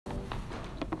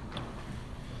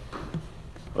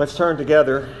Let's turn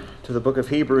together to the book of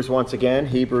Hebrews once again.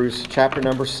 Hebrews chapter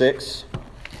number 6.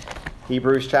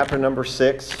 Hebrews chapter number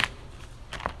 6.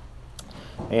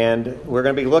 And we're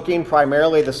going to be looking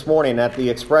primarily this morning at the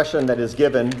expression that is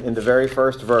given in the very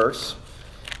first verse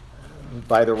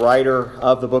by the writer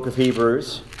of the book of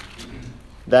Hebrews,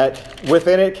 that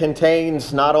within it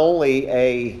contains not only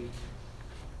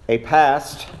a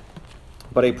past,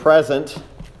 but a present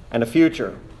and a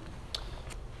future.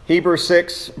 Hebrews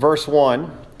 6, verse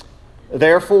 1,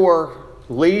 "Therefore,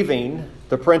 leaving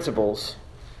the principles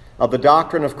of the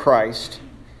doctrine of Christ,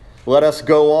 let us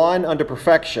go on unto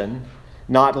perfection,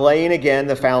 not laying again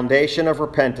the foundation of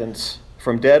repentance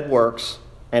from dead works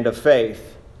and of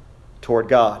faith toward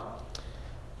God."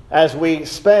 As we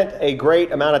spent a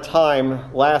great amount of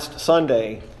time last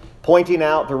Sunday pointing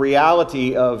out the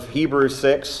reality of Hebrews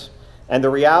 6 and the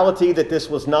reality that this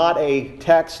was not a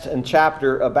text and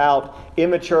chapter about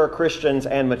immature Christians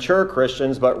and mature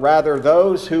Christians, but rather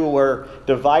those who were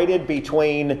divided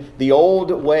between the old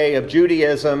way of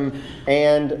Judaism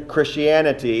and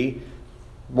Christianity,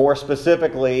 more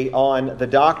specifically on the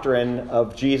doctrine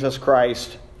of Jesus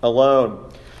Christ alone.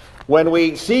 When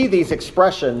we see these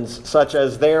expressions such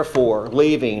as therefore,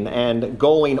 leaving, and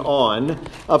going on,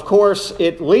 of course,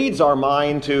 it leads our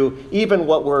mind to even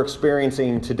what we're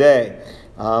experiencing today.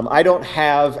 I don't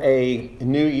have a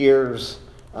New Year's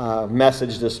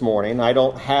message this morning. I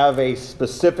don't have a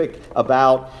specific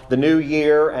about the new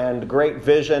year and great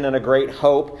vision and a great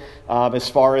hope as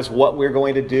far as what we're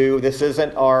going to do. This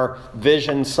isn't our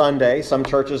Vision Sunday. Some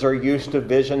churches are used to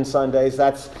Vision Sundays.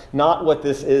 That's not what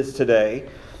this is today.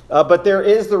 But there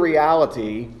is the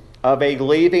reality of a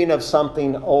leaving of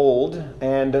something old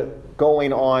and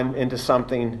going on into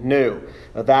something new.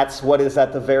 That's what is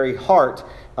at the very heart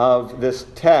of this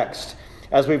text.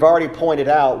 As we've already pointed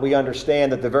out, we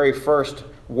understand that the very first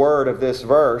word of this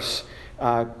verse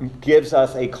gives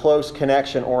us a close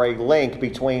connection or a link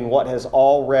between what has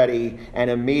already and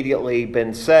immediately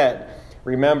been said.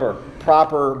 Remember,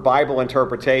 proper Bible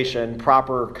interpretation,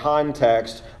 proper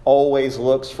context, always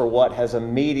looks for what has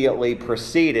immediately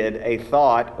preceded a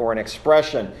thought or an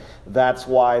expression. That's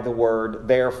why the word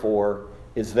therefore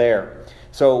is there.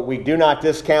 So we do not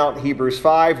discount Hebrews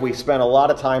 5. We spent a lot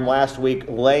of time last week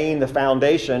laying the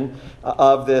foundation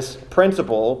of this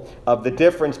principle of the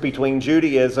difference between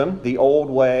Judaism, the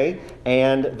old way,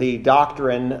 and the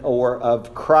doctrine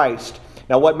of Christ.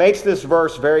 Now, what makes this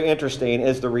verse very interesting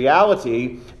is the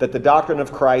reality that the doctrine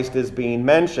of Christ is being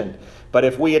mentioned. But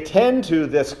if we attend to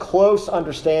this close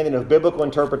understanding of biblical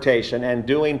interpretation and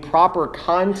doing proper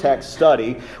context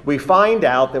study, we find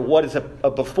out that what is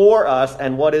before us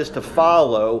and what is to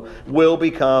follow will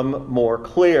become more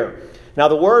clear. Now,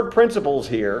 the word principles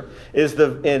here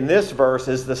in this verse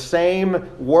is the same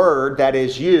word that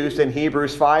is used in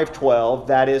Hebrews 5:12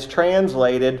 that is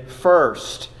translated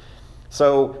first.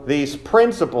 So these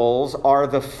principles are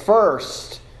the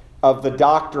first of the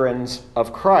doctrines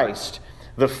of Christ.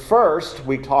 The first,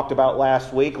 we talked about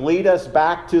last week, lead us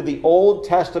back to the Old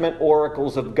Testament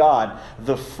oracles of God.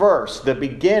 The first, the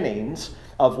beginnings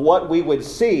of what we would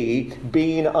see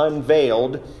being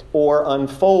unveiled or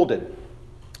unfolded.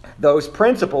 Those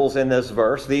principles in this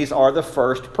verse, these are the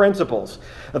first principles.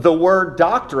 The word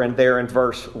doctrine there in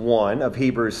verse 1 of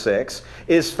Hebrews 6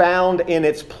 is found in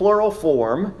its plural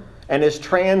form and is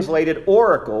translated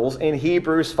oracles in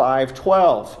Hebrews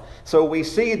 5:12. So we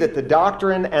see that the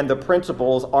doctrine and the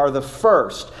principles are the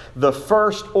first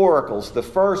oracles, the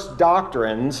first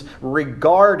doctrines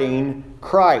regarding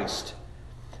Christ.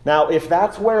 Now, if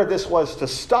that's where this was to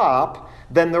stop,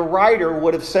 then the writer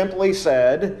would have simply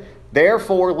said,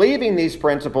 therefore, leaving these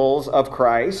principles of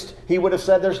Christ, he would have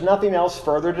said there's nothing else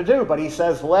further to do. But he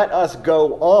says, let us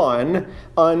go on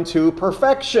unto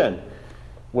perfection,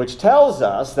 which tells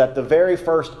us that the very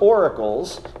first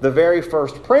oracles, the very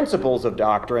first principles of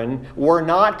doctrine, were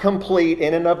not complete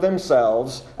in and of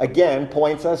themselves. Again,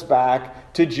 points us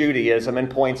back to Judaism and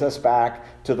points us back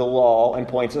to the law and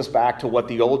points us back to what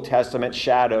the Old Testament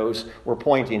shadows were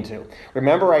pointing to.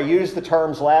 Remember, I used the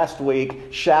terms last week,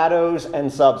 shadows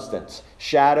and substance.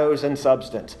 Shadows and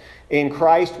substance. In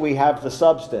Christ, we have the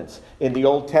substance. In the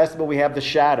Old Testament, we have the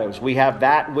shadows. We have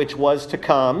that which was to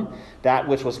come, that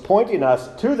which was pointing us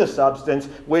to the substance,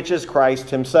 which is Christ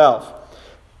himself.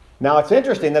 Now, it's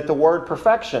interesting that the word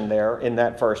perfection there in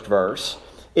that first verse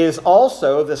is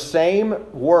also the same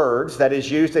words that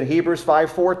is used in Hebrews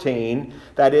 5:14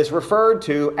 that is referred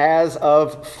to as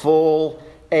of full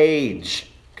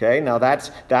age. Okay, now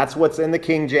that's what's in the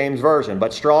King James Version.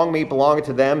 But strong meat belongeth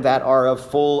to them that are of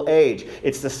full age.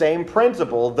 It's the same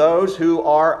principle, those who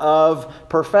are of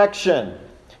perfection.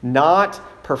 Not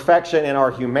perfection in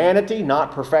our humanity,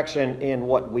 not perfection in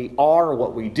what we are,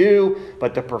 what we do,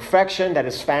 but the perfection that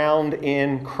is found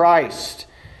in Christ.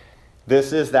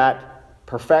 This is that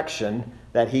perfection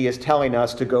that he is telling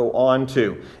us to go on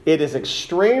to. It is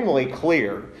extremely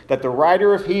clear that the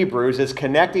writer of Hebrews is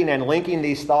connecting and linking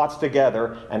these thoughts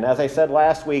together, and as I said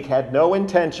last week, had no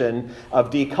intention of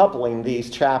decoupling these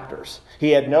chapters.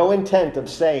 He had no intent of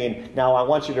saying, now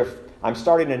I'm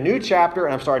starting a new chapter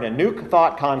and I'm starting a new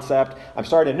thought concept, I'm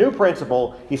starting a new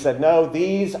principle. He said, no,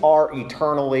 these are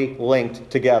eternally linked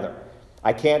together.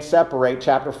 I can't separate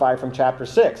chapter 5 from chapter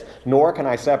 6, nor can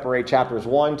I separate chapters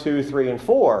 1, 2, 3, and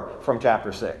 4 from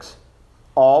chapter 6.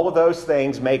 All of those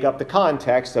things make up the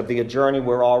context of the journey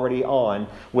we're already on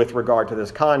with regard to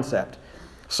this concept.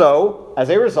 So, as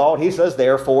a result, he says,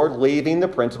 therefore, leaving the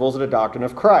principles of the doctrine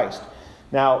of Christ.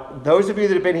 Now, those of you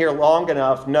that have been here long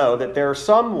enough know that there are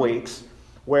some weeks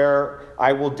where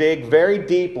I will dig very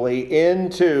deeply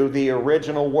into the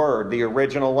original word, the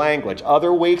original language.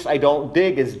 Other weeks I don't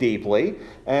dig as deeply,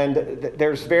 and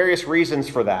there's various reasons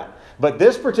for that. But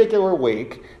this particular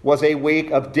week was a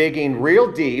week of digging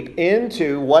real deep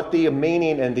into what the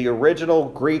meaning in the original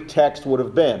Greek text would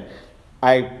have been.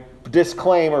 I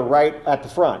disclaimer right at the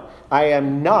front, I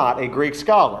am not a Greek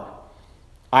scholar.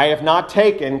 I have not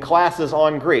taken classes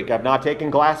on Greek. I've not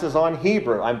taken classes on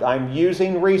Hebrew. I'm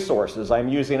using resources. I'm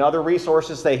using other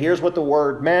resources to say, here's what the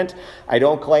word meant. I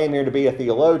don't claim here to be a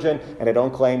theologian, and I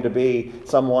don't claim to be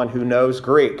someone who knows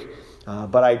Greek.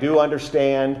 But I do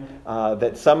understand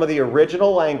that some of the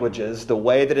original languages, the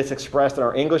way that it's expressed in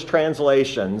our English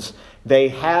translations, they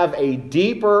have a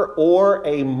deeper or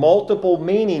a multiple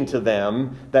meaning to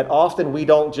them that often we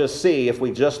don't just see if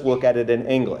we just look at it in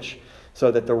English. So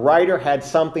that the writer had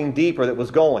something deeper that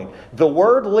was going. The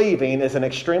word leaving is an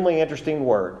extremely interesting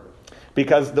word,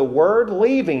 because the word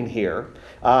leaving here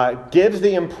gives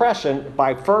the impression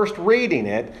by first reading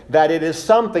it that it is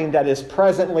something that is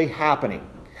presently happening.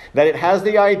 That it has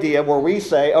the idea where we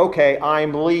say, okay,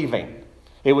 I'm leaving.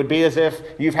 It would be as if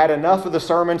you've had enough of the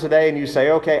sermon today and you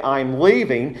say, okay, I'm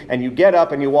leaving, and you get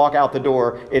up and you walk out the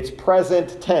door. It's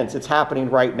present tense. It's happening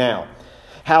right now.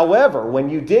 However, when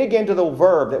you dig into the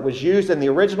verb that was used in the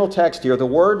original text here, the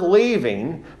word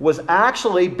leaving was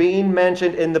actually being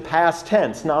mentioned in the past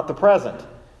tense, not the present.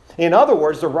 In other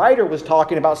words, the writer was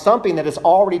talking about something that has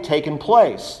already taken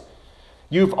place.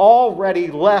 You've already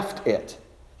left it.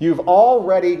 You've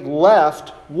already left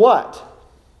what?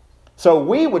 So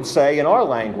we would say in our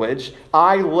language,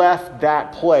 I left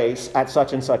that place at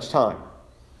such and such time.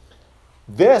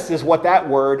 This is what that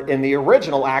word in the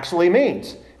original actually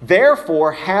means.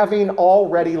 Therefore, having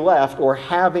already left, or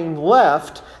having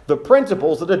left the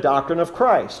principles of the doctrine of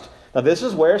Christ. Now, this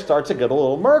is where it starts to get a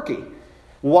little murky.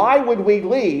 Why would we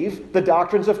leave the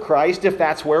doctrines of Christ if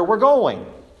that's where we're going?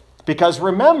 Because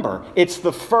remember, it's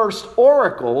the first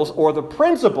oracles or the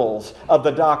principles of the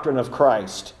doctrine of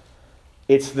Christ.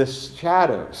 It's the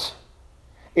shadows.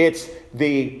 It's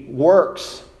the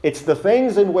works. It's the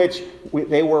things in which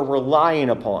they were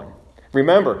relying upon.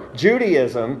 Remember,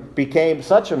 Judaism became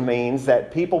such a means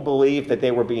that people believed that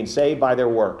they were being saved by their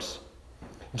works.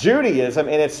 Judaism,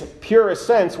 in its purest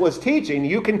sense, was teaching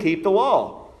you can keep the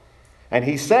law. And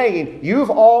he's saying, you've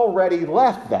already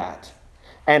left that.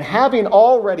 And having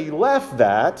already left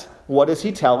that, what is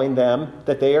he telling them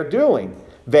that they are doing?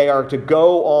 They are to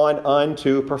go on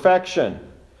unto perfection.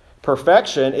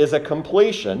 Perfection is a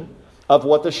completion of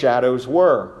what the shadows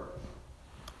were.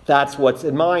 That's what's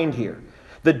in mind here.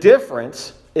 The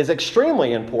difference is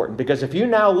extremely important, because if you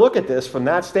now look at this from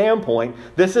that standpoint,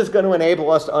 this is going to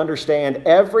enable us to understand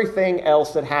everything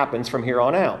else that happens from here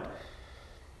on out.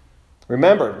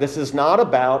 Remember, this is not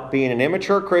about being an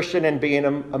immature Christian and being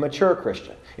a mature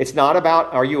Christian. It's not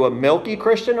about, are you a milky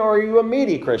Christian or are you a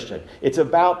meaty Christian? It's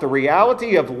about the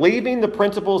reality of leaving the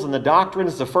principles and the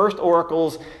doctrines, the first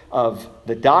oracles of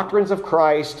the doctrines of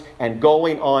Christ, and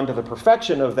going on to the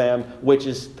perfection of them, which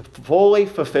is fully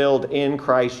fulfilled in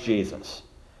Christ Jesus.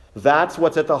 That's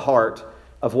what's at the heart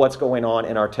of what's going on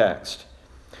in our text.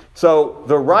 So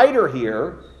the writer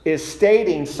here is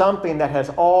stating something that has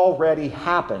already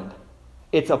happened.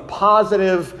 It's a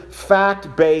positive,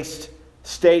 fact-based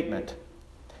statement,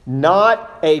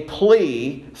 not a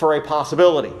plea for a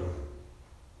possibility.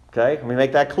 Okay, let me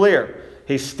make that clear.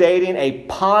 He's stating a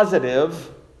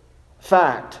positive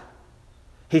fact.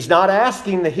 He's not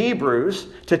asking the Hebrews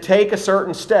to take a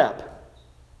certain step.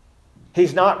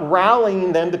 He's not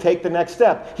rallying them to take the next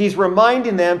step. He's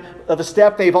reminding them of a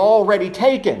step they've already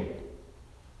taken.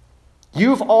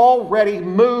 You've already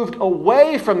moved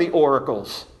away from the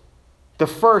oracles, the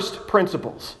first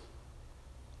principles.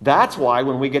 That's why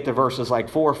when we get to verses like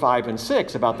 4, 5, and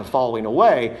 6 about the falling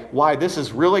away, why this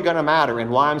is really going to matter and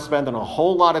why I'm spending a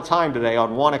whole lot of time today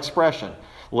on one expression.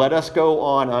 Let us go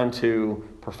on unto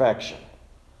perfection.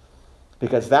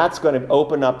 Because that's going to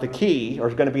open up the key, or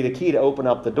is going to be the key to open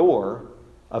up the door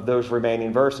of those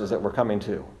remaining verses that we're coming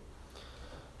to.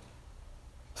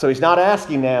 So he's not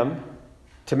asking them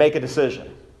to make a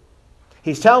decision.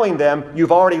 He's telling them,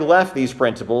 you've already left these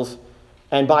principles,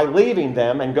 and by leaving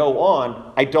them and go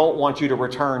on, I don't want you to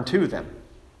return to them.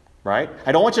 Right?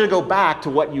 I don't want you to go back to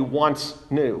what you once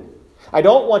knew. I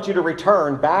don't want you to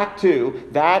return back to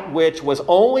that which was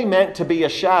only meant to be a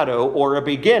shadow or a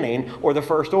beginning or the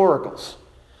first oracles.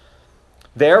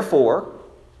 Therefore,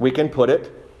 we can put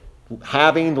it,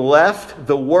 having left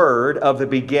the word of the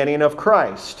beginning of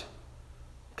Christ.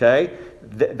 Okay?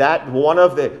 That one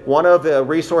of the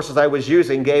resources I was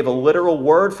using gave a literal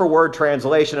word-for-word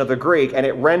translation of the Greek, and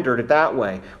it rendered it that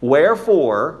way.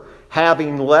 Wherefore,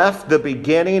 having left the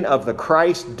beginning of the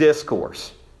Christ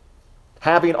discourse,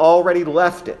 having already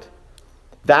left it,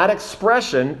 that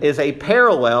expression is a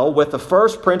parallel with the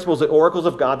first principles and oracles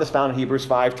of God that's found in Hebrews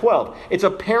 5:12. It's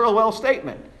a parallel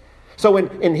statement. So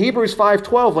in Hebrews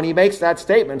 5:12, when he makes that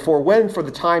statement, for when for the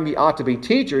time ye ought to be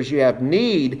teachers, you have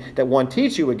need that one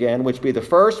teach you again, which be the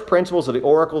first principles of the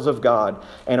oracles of God,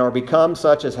 and are become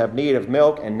such as have need of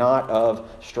milk and not of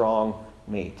strong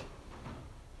meat.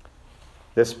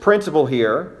 This principle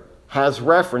here has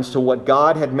reference to what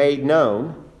God had made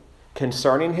known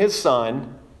concerning his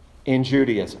Son in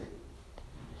Judaism.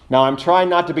 Now, I'm trying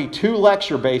not to be too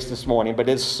lecture-based this morning, but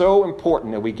it's so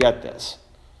important that we get this.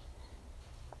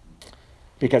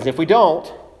 Because if we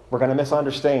don't, we're going to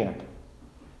misunderstand.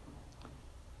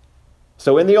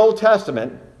 So in the Old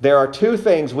Testament, there are two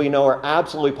things we know are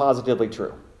absolutely positively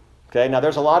true. Okay, now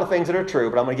there's a lot of things that are true,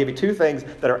 but I'm going to give you two things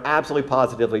that are absolutely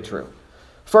positively true.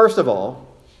 First of all,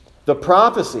 the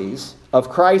prophecies of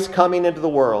Christ coming into the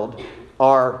world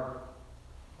are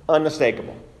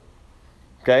unmistakable.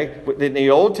 Okay, in the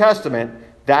Old Testament,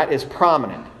 that is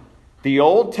prominent. The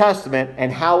Old Testament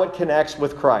and how it connects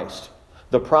with Christ.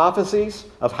 The prophecies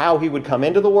of how he would come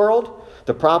into the world,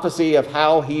 the prophecy of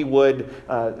how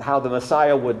the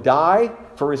Messiah would die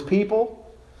for his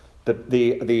people,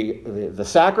 the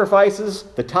sacrifices,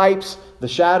 the types, the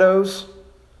shadows,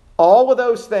 all of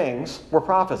those things were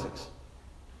prophecies.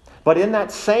 But in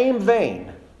that same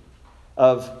vein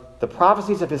of the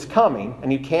prophecies of his coming,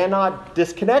 and you cannot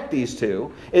disconnect these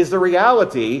two, is the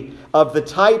reality of the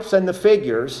types and the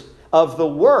figures of the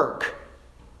work.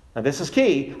 Now this is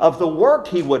key, of the work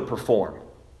he would perform.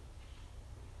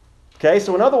 Okay,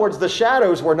 so in other words, the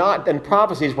shadows were not, and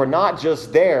prophecies were not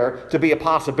just there to be a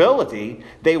possibility.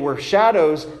 They were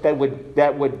shadows that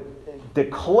would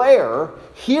declare,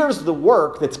 here's the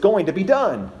work that's going to be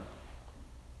done.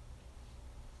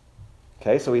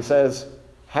 Okay, so he says,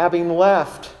 having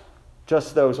left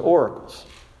just those oracles.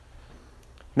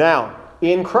 Now,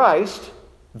 in Christ,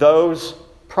 those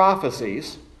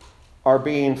prophecies are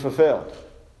being fulfilled.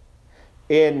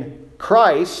 In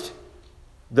Christ,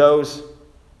 those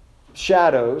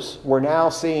shadows were now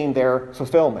seeing their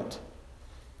fulfillment.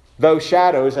 Those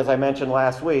shadows, as I mentioned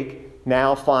last week,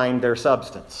 now find their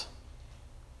substance.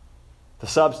 The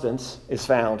substance is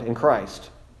found in Christ.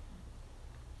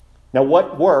 Now,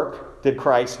 what work did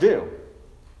Christ do?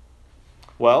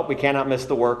 Well, we cannot miss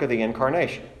the work of the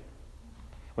incarnation.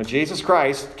 When Jesus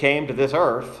Christ came to this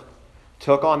earth,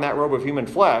 took on that robe of human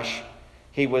flesh,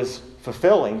 he was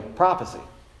fulfilling prophecy.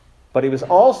 But he was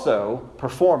also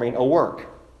performing a work.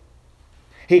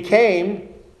 He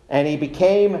came and he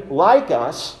became like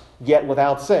us, yet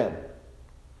without sin.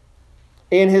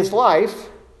 In his life,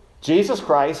 Jesus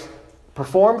Christ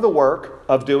performed the work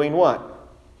of doing what?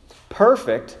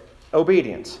 Perfect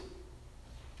obedience.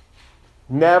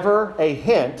 Never a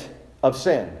hint of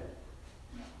sin.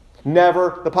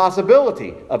 Never the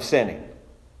possibility of sinning.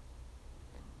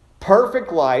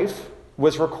 Perfect life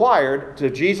was required to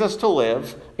Jesus to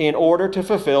live in order to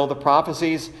fulfill the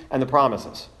prophecies and the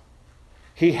promises.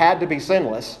 He had to be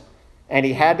sinless, and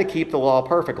he had to keep the law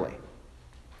perfectly.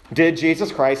 Did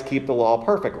Jesus Christ keep the law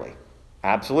perfectly?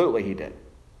 Absolutely he did.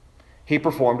 He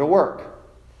performed a work.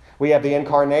 We have the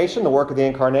incarnation, the work of the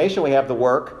incarnation. We have the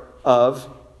work of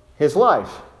his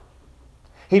life.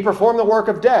 He performed the work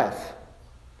of death.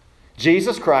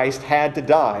 Jesus Christ had to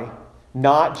die,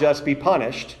 not just be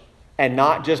punished, and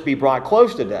not just be brought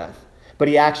close to death, but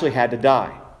he actually had to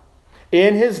die.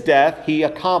 In his death, he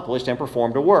accomplished and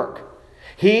performed a work.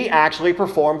 He actually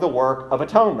performed the work of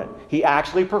atonement. He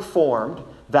actually performed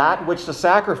that which the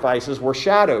sacrifices were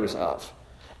shadows of.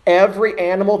 Every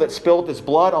animal that spilled its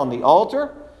blood on the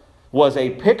altar was a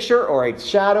picture or a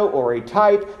shadow or a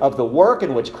type of the work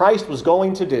in which Christ was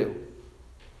going to do.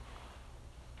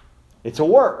 It's a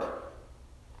work.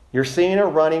 You're seeing a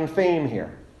running theme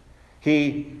here.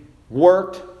 He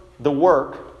worked the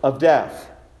work of death.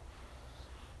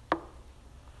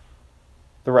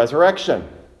 The resurrection.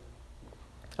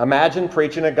 Imagine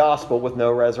preaching a gospel with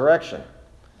no resurrection.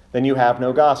 Then you have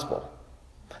no gospel.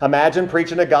 Imagine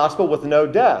preaching a gospel with no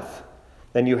death.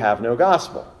 Then you have no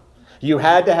gospel. You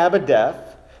had to have a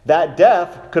death. That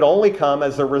death could only come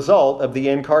as a result of the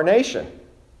incarnation,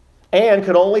 and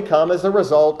could only come as a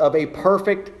result of a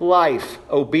perfect life,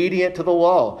 obedient to the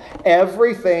law.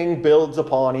 Everything builds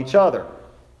upon each other.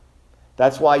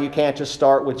 That's why you can't just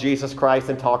start with Jesus Christ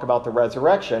and talk about the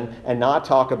resurrection and not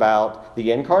talk about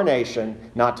the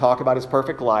incarnation, not talk about his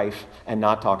perfect life, and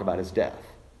not talk about his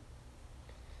death.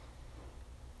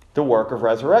 The work of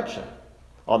resurrection.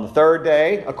 On the third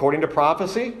day, according to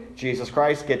prophecy, Jesus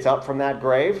Christ gets up from that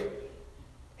grave.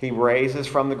 He raises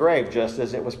from the grave, just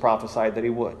as it was prophesied that he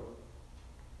would.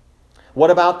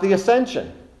 What about the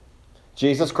ascension?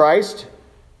 Jesus Christ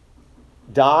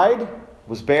died,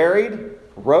 was buried,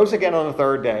 rose again on the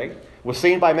third day, was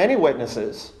seen by many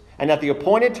witnesses, and at the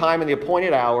appointed time and the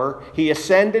appointed hour, he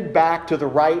ascended back to the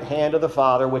right hand of the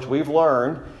Father, which we've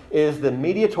learned is the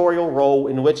mediatorial role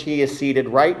in which he is seated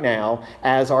right now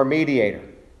as our mediator.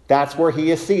 That's where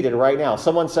he is seated right now.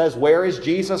 Someone says, where is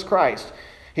Jesus Christ?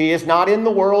 He is not in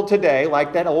the world today,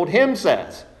 like that old hymn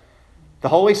says. The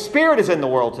Holy Spirit is in the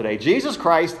world today. Jesus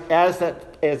Christ, as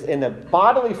in the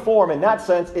bodily form, in that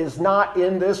sense, is not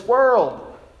in this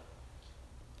world.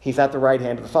 He's at the right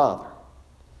hand of the Father.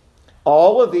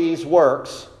 All of these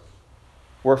works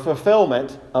were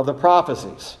fulfillment of the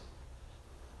prophecies.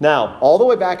 Now, all the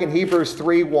way back in Hebrews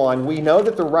 3:1, we know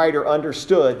that the writer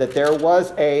understood that there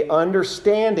was an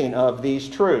understanding of these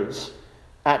truths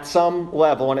at some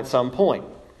level and at some point.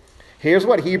 Here's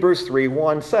what Hebrews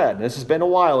 3:1 said. This has been a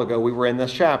while ago. We were in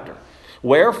this chapter.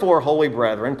 Wherefore, holy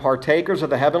brethren, partakers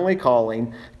of the heavenly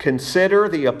calling, consider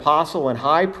the apostle and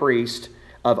high priest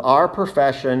of our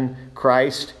profession,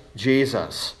 Christ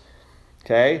Jesus.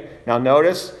 Okay? Now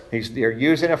notice, they're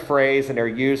using a phrase and they're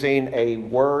using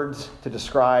words to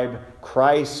describe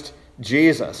Christ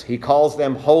Jesus. He calls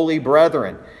them holy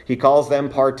brethren. He calls them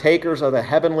partakers of the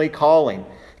heavenly calling.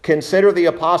 Consider the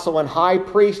apostle and high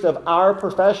priest of our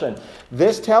profession.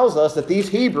 This tells us that these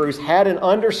Hebrews had an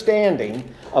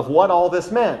understanding of what all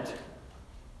this meant.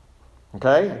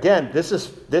 Okay? Again, this is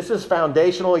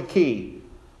foundationally key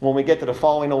when we get to the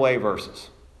falling away verses.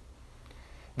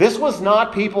 This was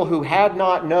not people who had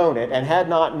not known it and had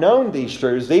not known these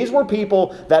truths. These were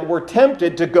people that were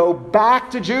tempted to go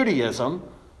back to Judaism,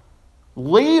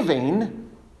 leaving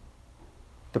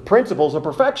the principles of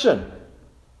perfection.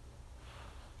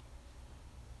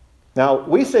 Now,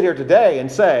 we sit here today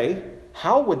and say,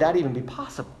 how would that even be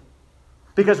possible?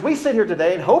 Because we sit here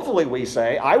today and hopefully we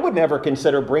say, I would never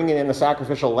consider bringing in the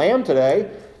sacrificial lamb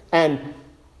today and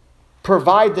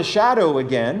provide the shadow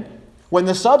again when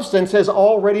the substance has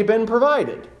already been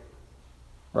provided.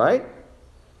 Right?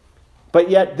 But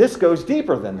yet this goes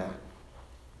deeper than that.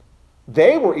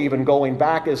 They were even going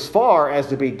back as far as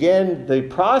to begin the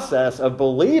process of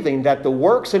believing that the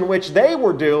works in which they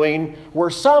were doing were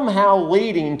somehow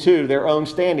leading to their own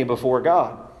standing before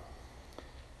God.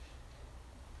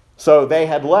 So they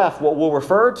had left what we'll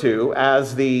refer to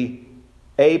as the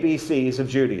ABCs of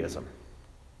Judaism.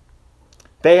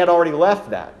 They had already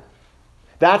left that.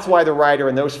 That's why the writer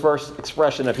in those first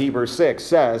expression of Hebrews 6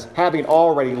 says, having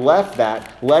already left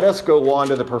that, let us go on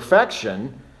to the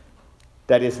perfection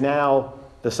that is now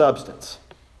the substance.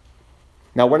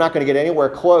 Now, we're not going to get anywhere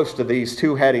close to these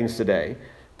two headings today,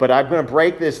 but I'm going to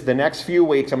break this the next few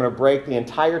weeks. I'm going to break the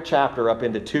entire chapter up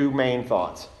into two main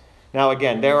thoughts. Now,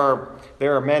 again, there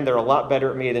are men that are a lot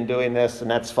better at me than doing this, and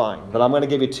that's fine. But I'm going to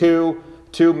give you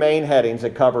two main headings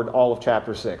that covered all of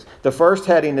chapter 6. The first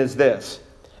heading is this: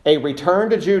 a return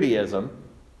to Judaism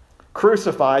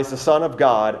crucifies the Son of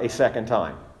God a second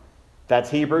time. That's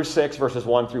Hebrews 6, verses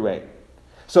 1 through 8.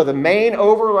 So the main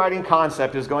overriding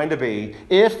concept is going to be,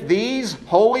 if these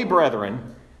holy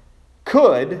brethren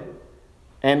could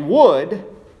and would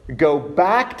go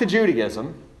back to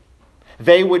Judaism,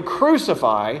 they would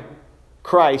crucify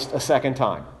Christ a second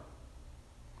time.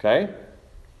 Okay?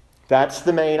 That's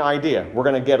the main idea. We're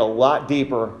going to get a lot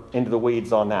deeper into the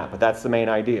weeds on that, but that's the main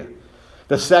idea.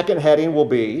 The second heading will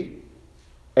be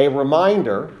a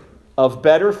reminder of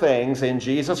better things in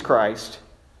Jesus Christ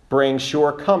bring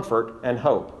sure comfort and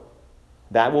hope.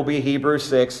 That will be Hebrews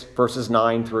 6, verses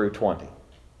 9 through 20.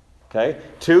 Okay?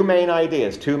 Two main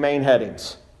ideas, two main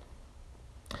headings.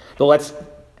 So let's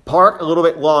park a little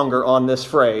bit longer on this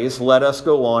phrase, let us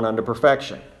go on unto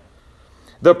perfection.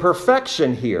 The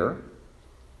perfection here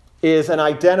is an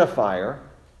identifier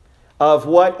of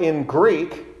what in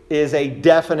Greek is a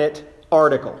definite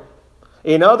article.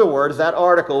 In other words, that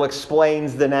article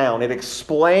explains the noun. It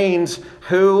explains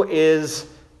who is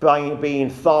being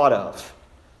thought of.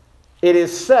 It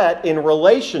is set in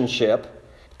relationship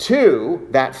to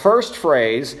that first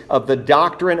phrase of the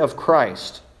doctrine of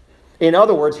Christ. In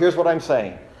other words, here's what I'm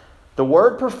saying. The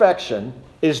word perfection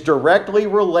is directly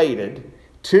related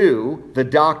to the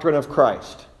doctrine of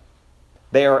Christ.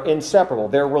 They are inseparable.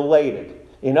 They're related.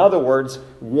 In other words,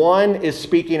 one is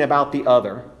speaking about the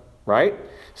other, right?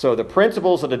 So the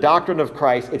principles of the doctrine of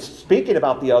Christ, it's speaking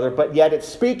about the other, but yet it's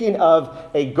speaking of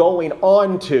a going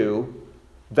on to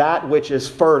that which is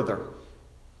further.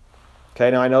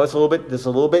 Okay, now I know this is a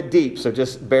little bit deep, so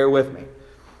just bear with me.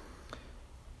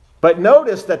 But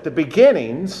notice that the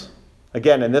beginnings,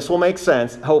 again, and this will make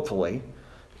sense, hopefully,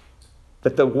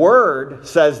 that the word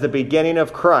says the beginning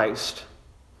of Christ,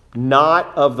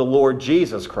 not of the Lord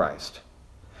Jesus Christ.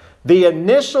 The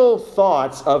initial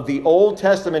thoughts of the Old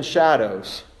Testament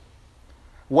shadows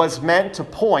was meant to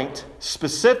point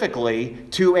specifically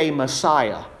to a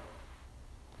Messiah,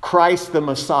 Christ the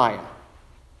Messiah.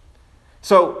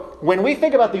 So when we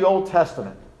think about the Old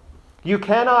Testament, you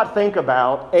cannot think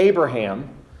about Abraham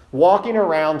walking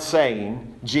around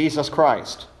saying Jesus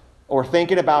Christ or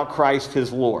thinking about Christ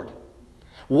his Lord.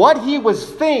 What he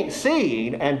was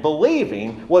seeing and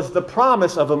believing was the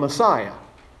promise of a Messiah.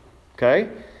 Okay?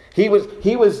 He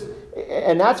was,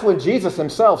 and that's when Jesus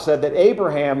himself said that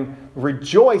Abraham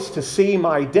rejoiced to see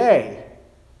my day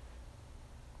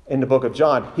in the book of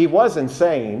John. He wasn't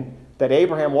saying that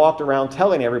Abraham walked around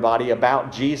telling everybody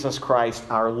about Jesus Christ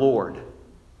our Lord.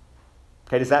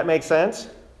 Okay, does that make sense?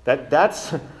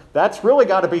 That's really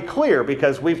got to be clear,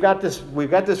 because we've got this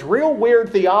real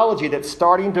weird theology that's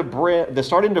starting to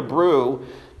brew,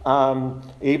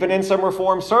 even in some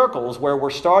Reformed circles, where we're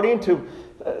starting to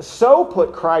so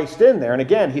put Christ in there. And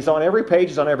again, he's on every page,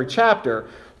 he's on every chapter,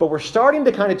 but we're starting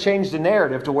to kind of change the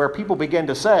narrative to where people begin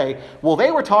to say, well,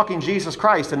 they were talking Jesus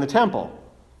Christ in the temple.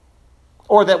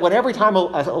 Or that when every time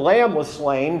a lamb was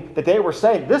slain, that they were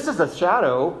saying, this is a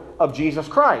shadow of Jesus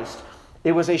Christ.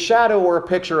 It was a shadow or a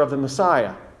picture of the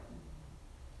Messiah.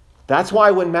 That's why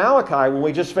when Malachi, when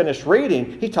we just finished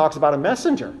reading, he talks about a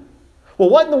messenger. Well,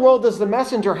 what in the world does the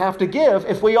messenger have to give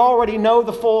if we already know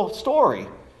the full story?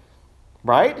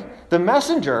 Right? The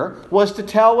messenger was to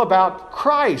tell about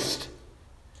Christ.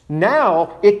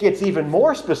 Now it gets even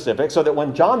more specific, so that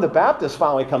when John the Baptist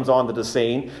finally comes onto the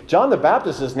scene, John the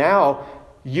Baptist is now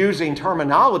using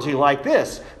terminology like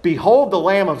this: behold the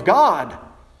Lamb of God.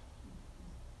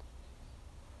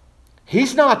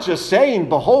 He's not just saying,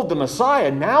 behold the Messiah.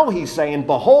 Now he's saying,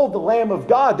 behold the Lamb of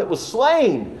God that was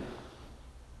slain.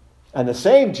 And the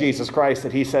same Jesus Christ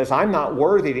that he says, I'm not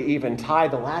worthy to even tie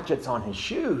the latchets on his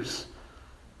shoes.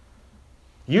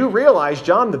 You realize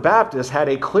John the Baptist had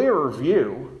a clearer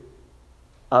view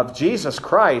of Jesus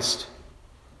Christ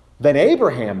than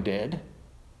Abraham did.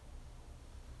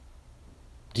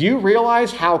 Do you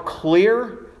realize how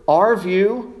clear our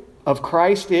view of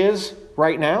Christ is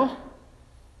right now?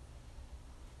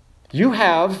 You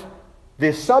have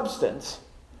this substance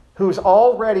who's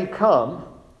already come.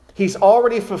 He's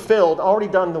already fulfilled,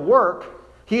 already done the work.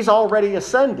 He's already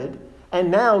ascended. And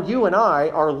now you and I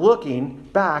are looking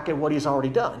back at what he's already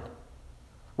done.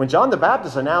 When John the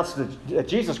Baptist announced that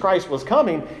Jesus Christ was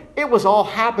coming, it was all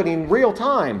happening real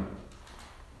time.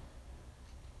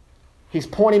 He's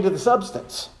pointing to the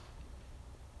substance.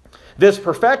 This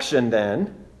perfection,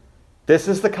 then, this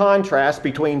is the contrast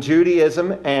between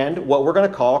Judaism and what we're going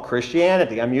to call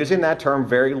Christianity. I'm using that term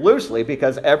very loosely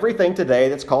because everything today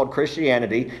that's called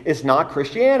Christianity is not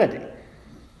Christianity.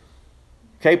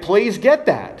 Okay, please get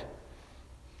that.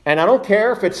 And I don't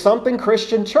care if it's something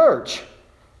Christian church.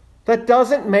 That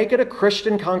doesn't make it a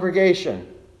Christian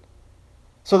congregation.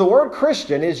 So the word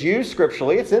Christian is used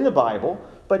scripturally. It's in the Bible.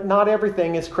 But not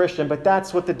everything is Christian. But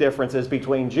that's what the difference is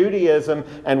between Judaism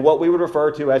and what we would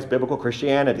refer to as biblical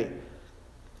Christianity.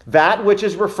 That which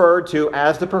is referred to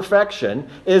as the perfection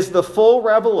is the full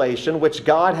revelation which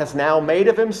God has now made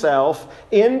of himself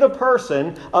in the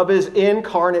person of his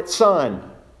incarnate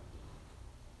Son.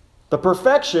 The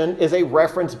perfection is a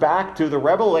reference back to the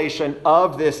revelation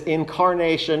of this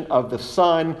incarnation of the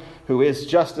Son, who is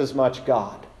just as much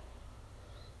God.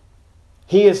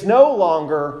 He is no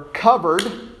longer covered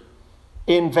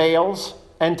in veils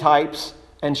and types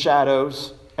and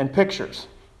shadows and pictures.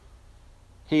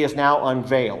 He is now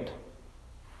unveiled.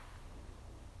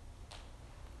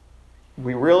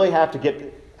 We really have to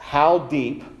get how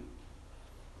deep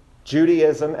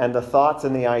Judaism and the thoughts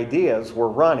and the ideas were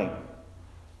running,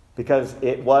 because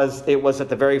it was at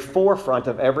the very forefront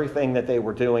of everything that they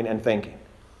were doing and thinking.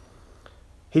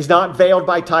 He's not veiled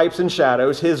by types and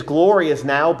shadows. His glory is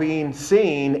now being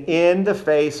seen in the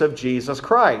face of Jesus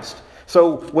Christ.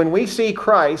 So when we see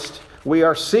Christ, we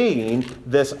are seeing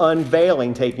this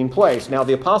unveiling taking place. Now,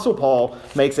 the Apostle Paul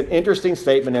makes an interesting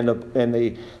statement in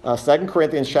the 2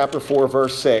 Corinthians chapter 4,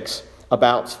 verse 6,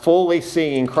 about fully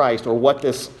seeing Christ, or what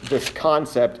this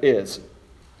concept is.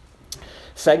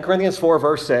 2 Corinthians 4,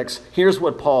 verse 6, here's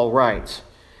what Paul writes.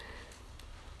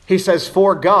 He says,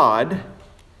 "For God..."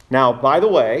 Now, by the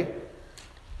way,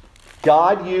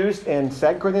 God used in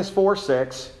 2 Corinthians 4,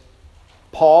 6,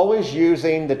 Paul is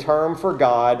using the term for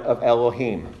God of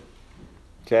Elohim.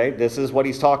 Okay, this is what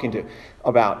he's talking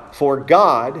about. "For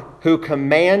God, who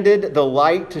commanded the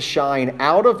light to shine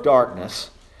out of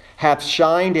darkness, hath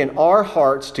shined in our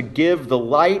hearts to give the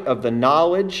light of the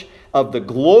knowledge of the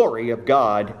glory of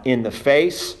God in the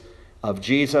face of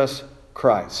Jesus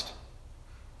Christ."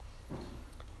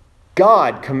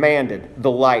 God commanded the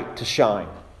light to shine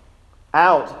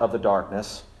out of the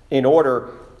darkness and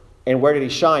where did he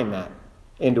shine that?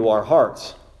 Into our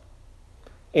hearts.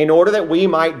 In order that we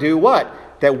might do what?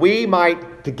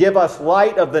 To give us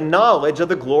light of the knowledge of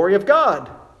the glory of God.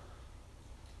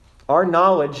 Our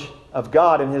knowledge of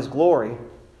God and his glory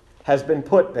has been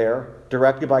put there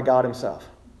directly by God himself.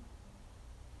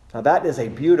 Now that is a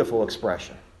beautiful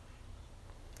expression.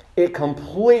 It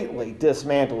completely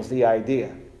dismantles the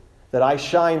idea that I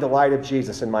shine the light of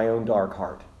Jesus in my own dark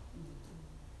heart.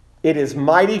 It is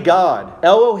mighty God,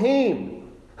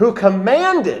 Elohim, who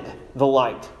commanded the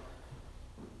light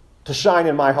to shine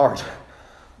in my heart.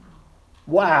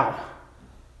 Wow.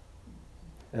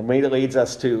 And immediately leads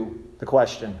us to the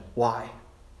question, why?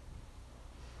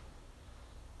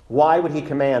 Why would he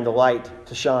command the light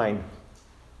to shine?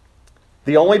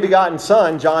 The only begotten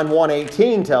Son, John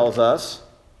 1:18 tells us,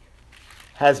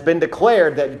 has been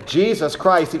declared that Jesus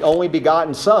Christ, the only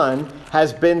begotten Son,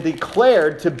 has been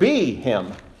declared to be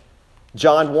him.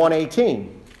 John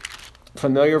 1:18.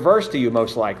 Familiar verse to you,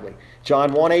 most likely.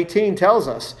 John 1:18 tells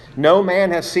us, "No man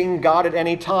has seen God at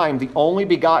any time. The only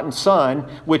begotten Son,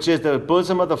 which is the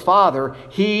bosom of the Father,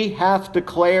 he hath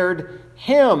declared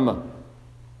him."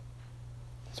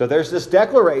 So there's this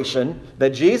declaration that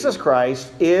Jesus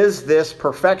Christ is this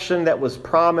perfection that was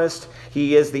promised.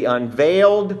 He is the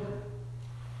unveiled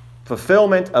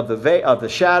fulfillment of the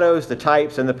shadows, the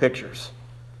types, and the pictures.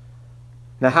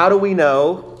 Now, how do we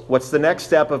know? What's the next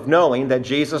step of knowing that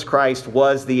Jesus Christ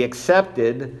was the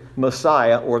accepted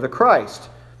Messiah or the Christ?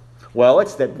 Well,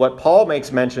 it's that what Paul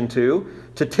makes mention to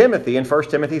Timothy in 1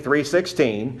 Timothy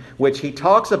 3:16, which he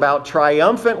talks about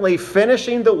triumphantly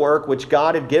finishing the work which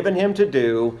God had given him to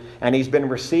do, and he's been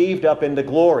received up into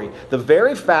glory. The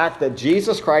very fact that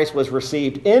Jesus Christ was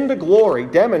received into glory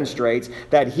demonstrates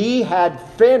that he had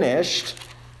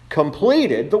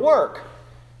completed the work.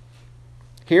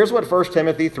 Here's what 1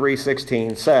 Timothy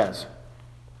 3:16 says.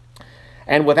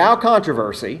 "And without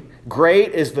controversy,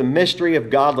 great is the mystery of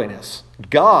godliness.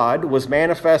 God was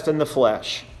manifest in the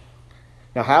flesh."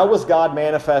 Now, how was God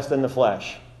manifest in the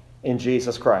flesh? In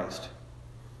Jesus Christ.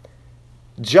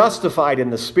 "Justified in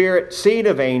the Spirit, seen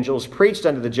of angels, preached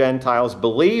unto the Gentiles,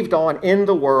 believed on in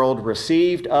the world,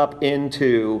 received up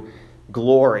into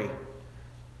glory."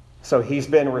 So he's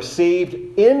been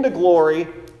received into glory,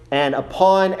 and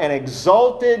upon an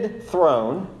exalted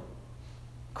throne,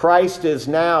 Christ is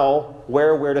now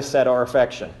where we're to set our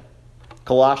affection.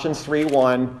 Colossians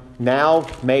 3:1 now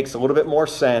makes a little bit more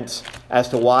sense as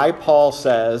to why Paul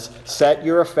says, "Set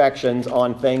your affections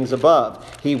on things above."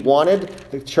 He wanted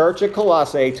the church at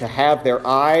Colossae to have their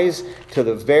eyes to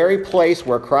the very place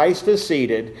where Christ is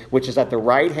seated, which is at the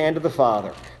right hand of the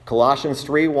Father. Colossians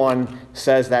 3:1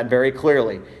 says that very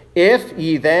clearly. "If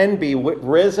ye then be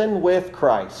risen with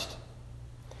Christ,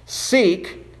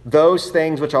 seek those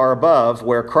things which are above,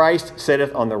 where Christ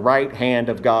sitteth on the right hand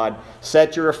of God."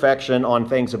 Set your affection on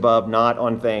things above, not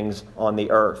on things on the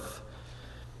earth.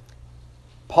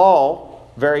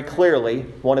 Paul very clearly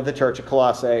wanted the church at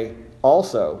Colossae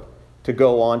also to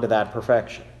go on to that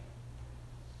perfection.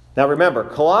 Now remember,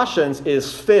 Colossians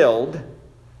is filled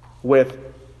with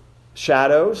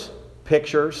shadows,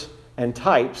 pictures, and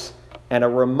types, and a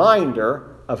reminder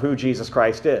of who Jesus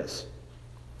Christ is.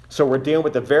 So we're dealing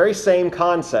with the very same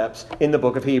concepts in the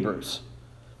book of Hebrews.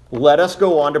 Let us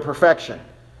go on to perfection.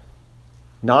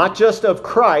 Not just of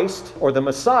Christ or the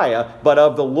Messiah, but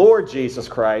of the Lord Jesus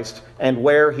Christ and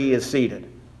where he is seated.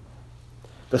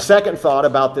 The second thought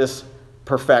about this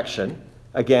perfection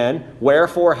Again,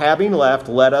 wherefore, having left,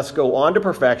 let us go on to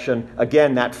perfection.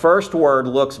 Again, that first word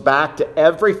looks back to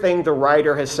everything the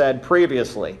writer has said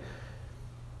previously.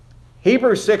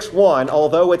 Hebrews 6:1,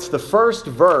 although it's the first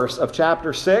verse of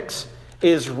chapter 6,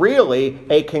 is really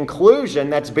a conclusion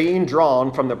that's being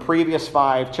drawn from the previous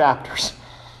 5 chapters.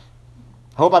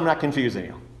 I hope I'm not confusing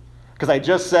you, because I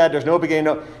just said there's no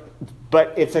beginning,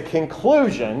 but it's a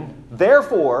conclusion.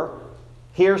 Therefore,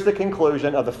 here's the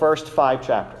conclusion of the first 5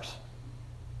 chapters.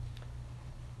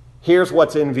 Here's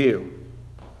what's in view.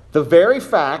 The very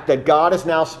fact that God has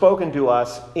now spoken to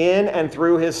us in and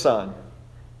through His Son.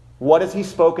 What has He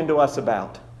spoken to us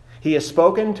about? He has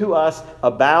spoken to us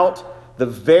about the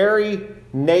very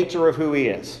nature of who He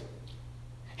is.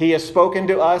 He has spoken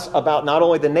to us about not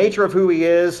only the nature of who He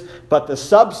is, but the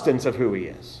substance of who He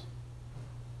is.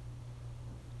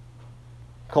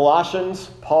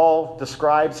 Colossians, Paul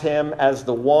describes Him as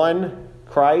the one,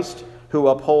 Christ, who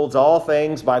upholds all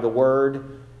things by the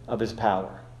word of His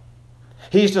power.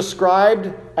 He's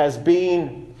described as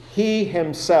being He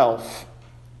Himself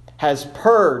has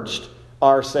purged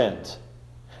our sins.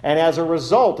 And as a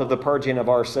result of the purging of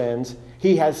our sins,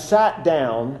 He has sat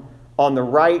down on the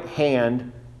right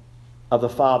hand of the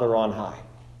Father on high.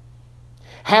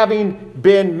 Having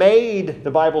been made,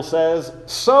 the Bible says,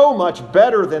 so much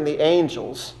better than the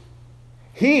angels,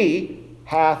 He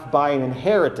hath by an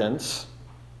inheritance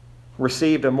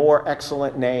received a more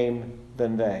excellent name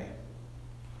than they.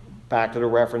 Back to the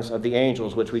reference of the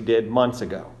angels, which we did months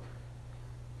ago.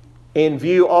 In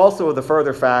view also of the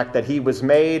further fact that He was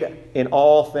made in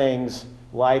all things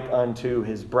like unto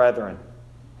His brethren.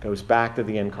 Goes back to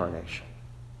the incarnation.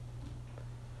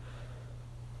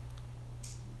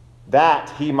 That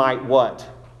He might what?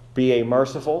 Be a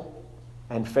merciful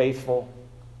and faithful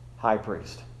high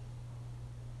priest.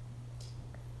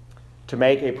 To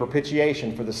make a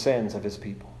propitiation for the sins of His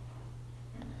people.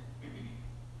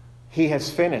 He has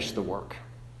finished the work.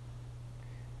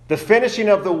 The finishing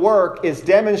of the work is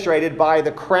demonstrated by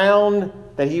the crown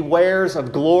that He wears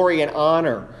of glory and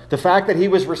honor. The fact that He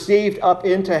was received up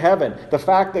into heaven. The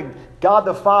fact that God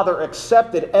the Father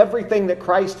accepted everything that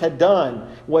Christ had done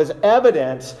was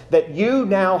evidence that you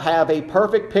now have a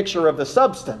perfect picture of the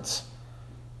substance.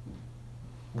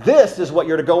 This is what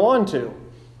you're to go on to.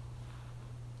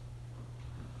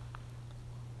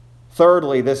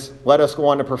 Thirdly, this let us go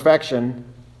on to perfection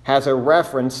has a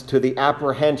reference to the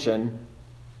apprehension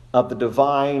of the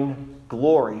divine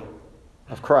glory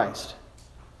of Christ.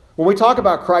 When we talk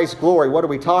about Christ's glory, what are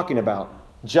we talking about?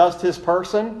 Just His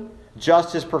person,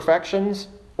 just His perfections,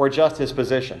 or just His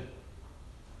position?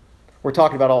 We're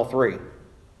talking about all three.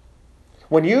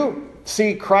 When you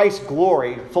see Christ's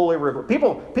glory fully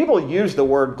revealed, people use the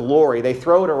word glory. They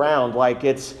throw it around like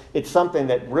it's something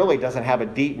that really doesn't have a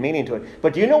deep meaning to it.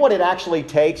 But do you know what it actually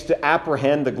takes to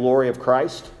apprehend the glory of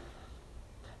Christ?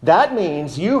 That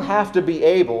means you have to be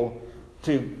able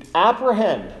to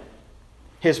apprehend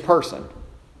His person.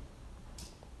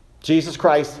 Jesus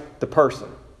Christ, the person.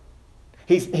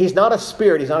 He's not a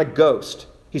spirit. He's not a ghost.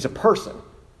 He's a person.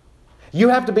 You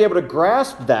have to be able to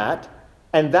grasp that,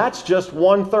 and that's just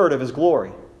 1/3 of His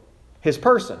glory, His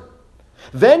person.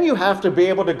 Then you have to be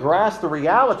able to grasp the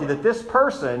reality that this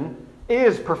person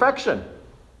is perfection.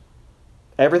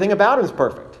 Everything about Him is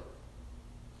perfect.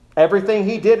 Everything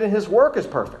He did in His work is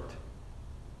perfect.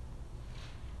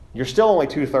 You're still only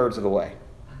 2/3 of the way.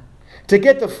 To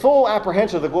get the full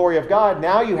apprehension of the glory of God,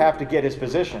 now you have to get His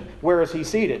position. Where is He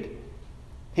seated?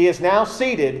 He is now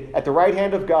seated at the right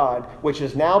hand of God, which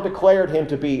has now declared Him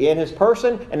to be in His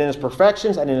person and in His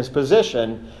perfections and in His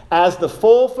position as the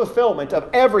full fulfillment of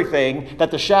everything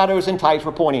that the shadows and types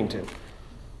were pointing to.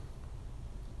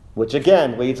 Which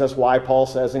again leads us why Paul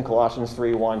says in Colossians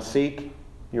 3:1, seek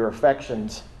your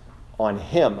affections on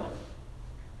Him.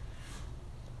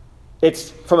 It's,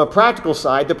 from a practical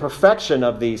side, the perfection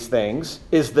of these things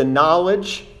is the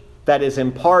knowledge that is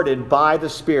imparted by the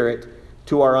Spirit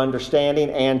to our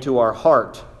understanding and to our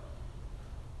heart.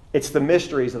 It's the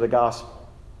mysteries of the gospel.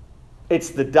 It's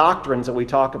the doctrines that we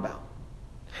talk about.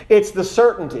 It's the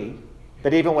certainty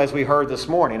that, even as we heard this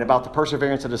morning about the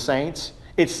perseverance of the saints,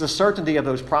 it's the certainty of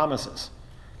those promises.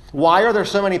 Why are there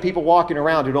so many people walking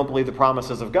around who don't believe the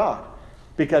promises of God?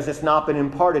 Because it's not been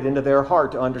imparted into their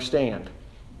heart to understand.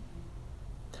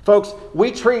 Folks,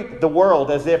 we treat the world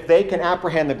as if they can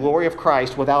apprehend the glory of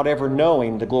Christ without ever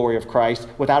knowing the glory of Christ,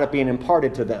 without it being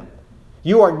imparted to them.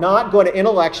 You are not going to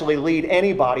intellectually lead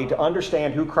anybody to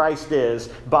understand who Christ is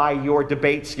by your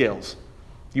debate skills.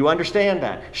 You understand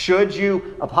that. Should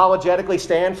you apologetically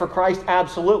stand for Christ?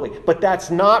 Absolutely. But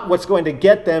that's not what's going to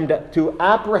get them to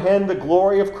apprehend the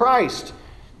glory of Christ.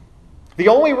 The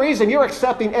only reason you're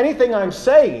accepting anything I'm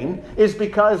saying is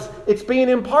because it's being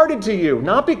imparted to you,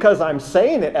 not because I'm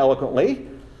saying it eloquently.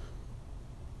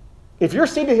 If you're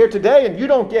seated here today and you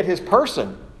don't get his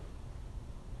person,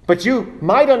 but you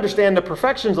might understand the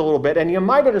perfections a little bit, and you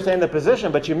might understand the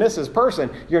position, but you miss his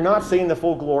person, you're not seeing the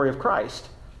full glory of Christ.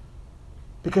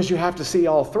 Because you have to see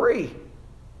all three.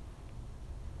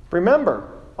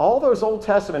 Remember, all those Old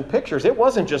Testament pictures, it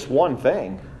wasn't just one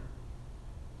thing.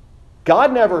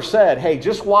 God never said, hey,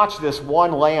 just watch this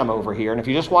one lamb over here, and if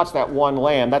you just watch that one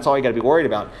lamb, that's all you got to be worried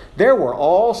about. There were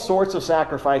all sorts of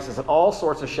sacrifices and all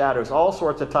sorts of shadows, all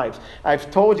sorts of types.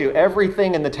 I've told you,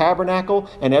 everything in the tabernacle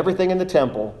and everything in the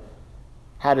temple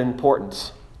had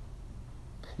importance.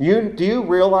 Do you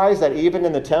realize that even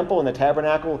in the temple and the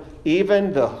tabernacle,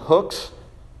 even the hooks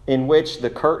in which the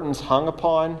curtains hung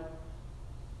upon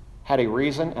had a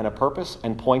reason and a purpose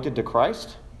and pointed to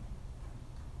Christ?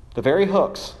 The very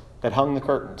hooks that hung the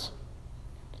curtains.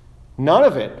 None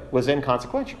of it was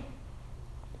inconsequential.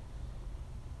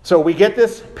 So we get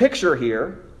this picture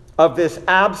here of this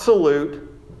absolute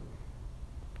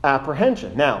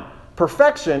apprehension. Now,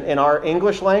 perfection in our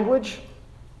English language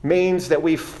means that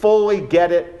we fully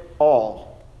get it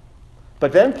all.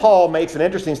 But then Paul makes an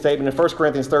interesting statement in 1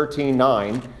 Corinthians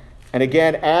 13:9, and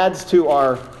again adds to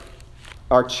our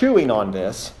chewing on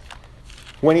this,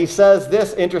 when he says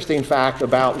this interesting fact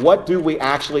about what do we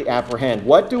actually apprehend?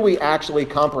 What do we actually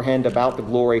comprehend about the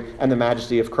glory and the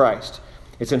majesty of Christ?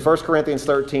 It's in 1 Corinthians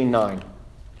 13:9.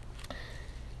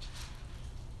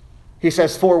 He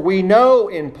says, "For we know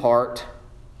in part,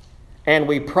 and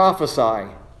we prophesy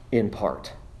in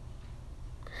part.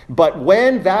 But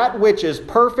when that which is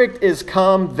perfect is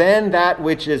come, then that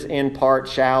which is in part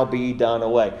shall be done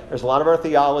away." There's a lot of our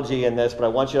theology in this, but I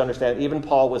want you to understand even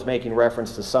Paul was making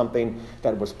reference to something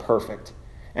that was perfect.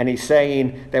 And he's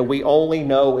saying that we only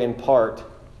know in part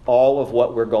all of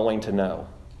what we're going to know.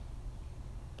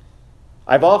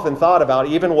 I've often thought about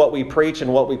even what we preach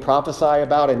and what we prophesy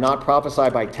about, and not prophesy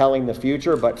by telling the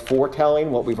future, but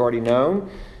foretelling what we've already known.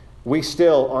 We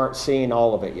still aren't seeing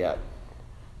all of it yet.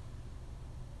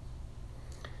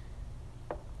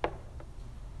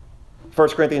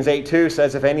 1 Corinthians 8:2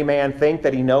 says, "If any man think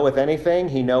that he knoweth anything,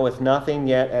 he knoweth nothing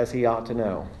yet as he ought to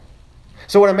know."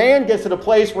 So when a man gets to the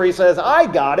place where he says, "I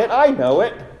got it, I know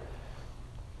it,"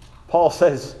 Paul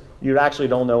says, you actually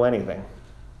don't know anything.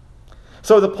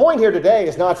 So the point here today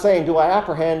is not saying, do I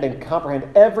apprehend and comprehend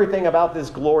everything about this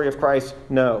glory of Christ?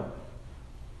 No.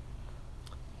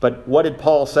 But what did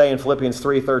Paul say in Philippians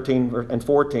 3:13 and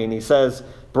 14? He says,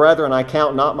 "Brethren, I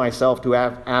count not myself to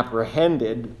have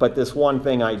apprehended, but this one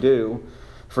thing I do,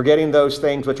 forgetting those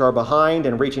things which are behind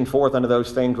and reaching forth unto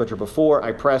those things which are before,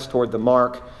 I press toward the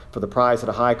mark for the prize of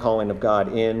the high calling of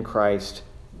God in Christ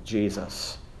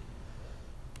Jesus."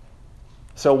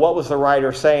 So what was the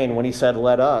writer saying when he said,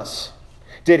 "Let us"?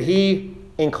 Did he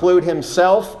include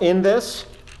himself in this?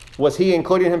 Was he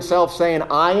including himself saying,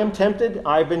 I am tempted,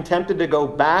 I've been tempted to go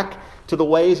back to the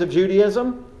ways of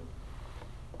Judaism?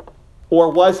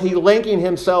 Or was he linking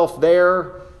himself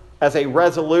there as a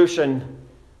resolution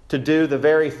to do the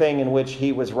very thing in which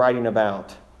he was writing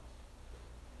about?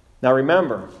 Now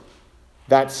remember,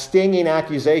 that stinging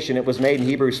accusation, it was made in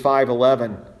Hebrews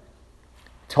 5:11,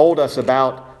 told us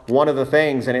about one of the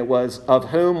things, and it was, "Of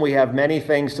whom we have many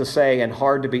things to say and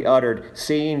hard to be uttered,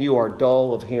 seeing you are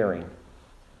dull of hearing."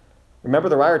 Remember,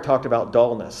 the writer talked about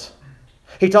dullness.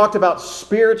 He talked about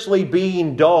spiritually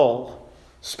being dull,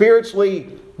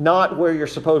 spiritually not where you're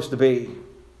supposed to be.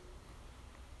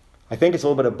 I think it's a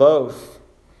little bit of both.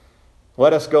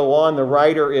 Let us go on. The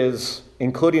writer is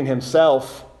including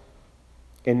himself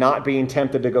in not being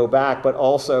tempted to go back, but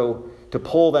also to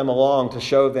pull them along to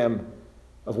show them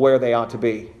of where they ought to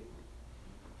be.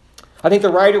 I think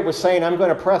the writer was saying, I'm going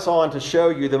to press on to show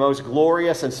you the most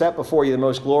glorious and set before you the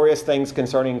most glorious things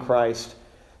concerning Christ,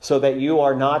 so that you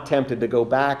are not tempted to go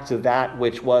back to that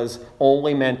which was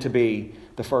only meant to be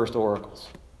the first oracles.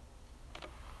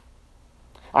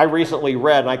 I recently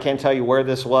read, and I can't tell you where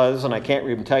this was, and I can't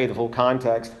even tell you the full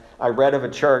context. I read of a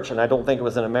church, and I don't think it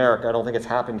was in America. I don't think it's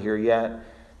happened here yet.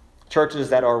 Churches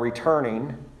that are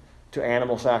returning to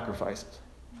animal sacrifices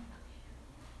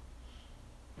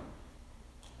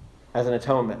as an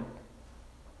atonement.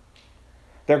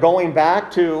 They're going back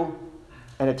to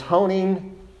an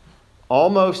atoning,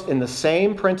 almost in the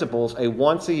same principles, a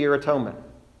once-a-year atonement.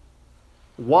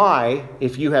 Why,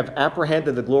 if you have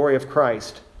apprehended the glory of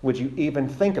Christ, would you even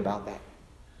think about that?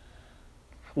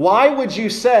 Why would you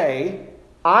say,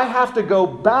 I have to go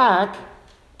back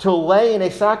to laying a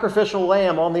sacrificial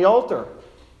lamb on the altar?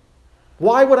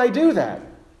 Why would I do that?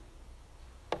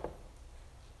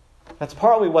 That's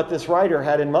partly what this writer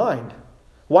had in mind.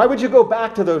 Why would you go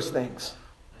back to those things?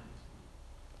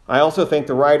 I also think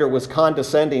the writer was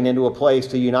condescending into a place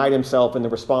to unite himself in the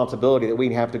responsibility that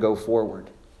we have to go forward.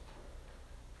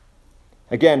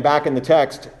 Again, back in the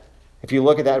text, if you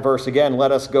look at that verse again,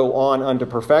 let us go on unto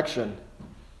perfection.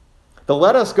 The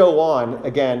let us go on,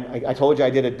 again, I told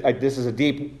you this is a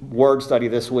deep word study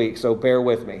this week, so bear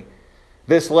with me.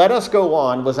 This let us go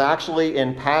on was actually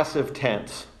in passive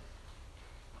tense.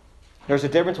 There's a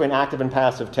difference between active and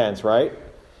passive tense, right?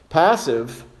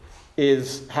 Passive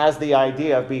has the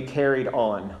idea of be carried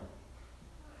on.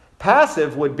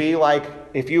 Passive would be like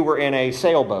if you were in a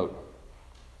sailboat.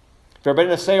 If you've ever been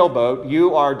in a sailboat,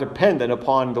 you are dependent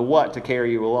upon the what to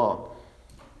carry you along.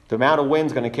 The amount of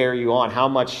wind's going to carry you on. How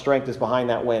much strength is behind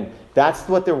that wind? That's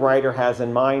what the writer has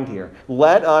in mind here.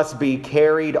 Let us be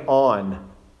carried on.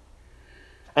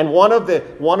 And one of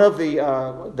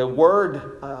the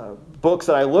word books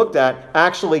that I looked at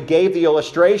actually gave the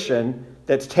illustration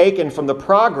that's taken from the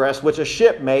progress which a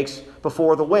ship makes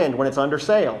before the wind when it's under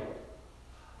sail.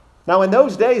 Now, in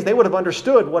those days, they would have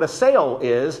understood what a sail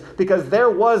is because there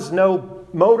was no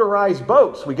motorized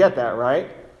boats. We get that, right?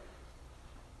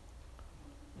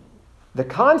 The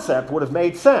concept would have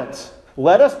made sense.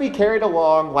 Let us be carried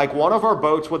along like one of our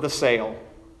boats with a sail.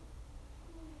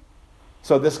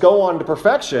 So this go on to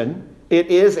perfection, it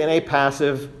is in a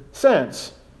passive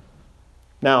sense.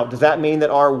 Now, does that mean that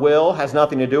our will has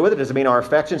nothing to do with it? Does it mean our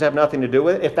affections have nothing to do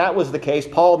with it? If that was the case,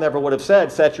 Paul never would have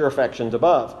said, set your affections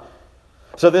above.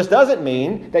 So this doesn't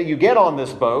mean that you get on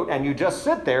this boat and you just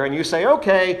sit there and you say,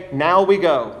 okay, now we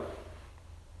go.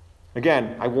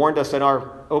 Again, I warned us in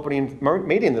our opening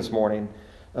meeting this morning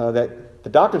that the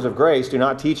doctrines of grace do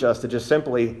not teach us to just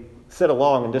simply sit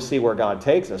along and just see where God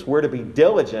takes us. We're to be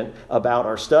diligent about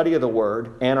our study of the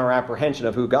Word and our apprehension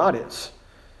of who God is.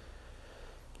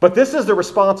 But this is the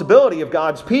responsibility of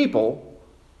God's people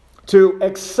to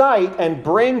excite and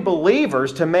bring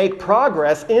believers to make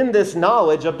progress in this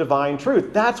knowledge of divine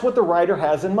truth. That's what the writer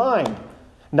has in mind.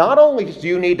 Not only do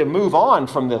you need to move on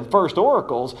from the first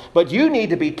oracles, but you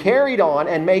need to be carried on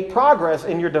and make progress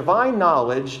in your divine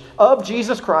knowledge of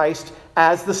Jesus Christ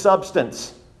as the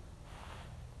substance.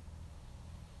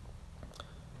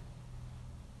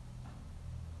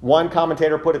 One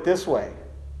commentator put it this way.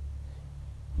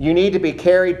 You need to be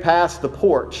carried past the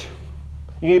porch.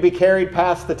 You need to be carried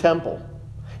past the temple.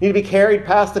 You need to be carried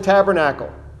past the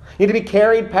tabernacle. You need to be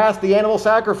carried past the animal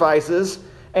sacrifices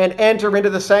and enter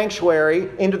into the sanctuary,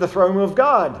 into the throne room of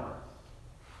God.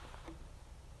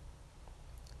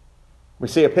 We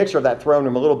see a picture of that throne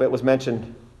room a little bit was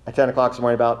mentioned at 10 o'clock this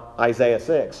morning about Isaiah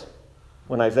 6,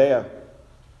 when Isaiah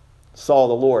saw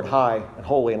the Lord high and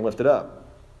holy and lifted up.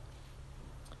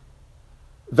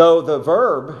 Though the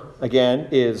verb, again,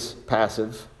 is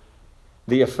passive,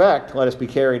 the effect, let us be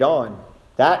carried on,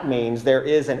 that means there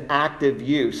is an active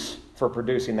use for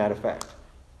producing that effect.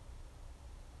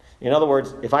 In other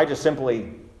words, if I just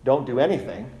simply don't do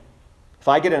anything, if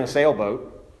I get in a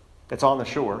sailboat that's on the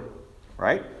shore,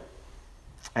 right,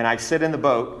 and I sit in the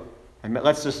boat, and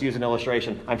let's just use an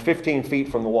illustration, I'm 15 feet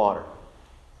from the water,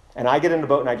 and I get in the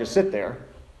boat and I just sit there,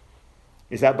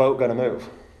 is that boat going to move?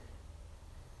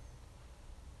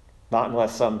 Not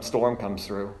unless some storm comes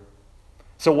through.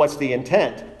 So what's the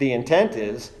intent? The intent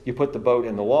is you put the boat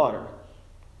in the water,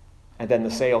 and then the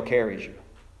sail carries you.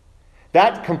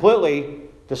 That completely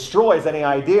destroys any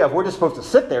idea of we're just supposed to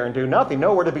sit there and do nothing.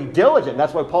 No, we're to be diligent.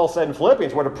 That's what Paul said in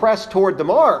Philippians. We're to press toward the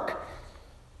mark.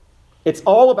 It's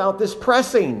all about this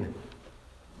pressing.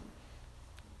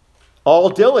 All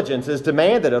diligence is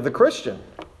demanded of the Christian.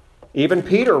 Even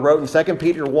Peter wrote in 2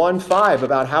 Peter 1:5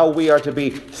 about how we are to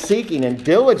be seeking and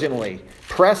diligently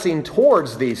pressing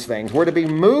towards these things. We're to be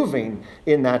moving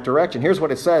in that direction. Here's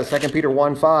what it says, 2 Peter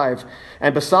 1:5.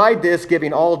 And beside this,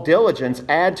 giving all diligence,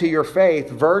 add to your faith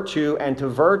virtue, and to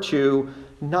virtue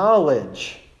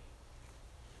knowledge.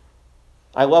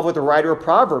 I love what the writer of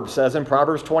Proverbs says in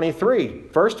Proverbs 23,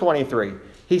 verse 23.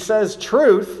 He says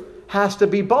truth has to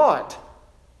be bought.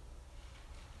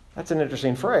 That's an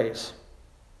interesting phrase.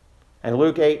 And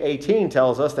Luke 8:18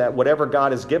 tells us that whatever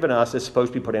God has given us is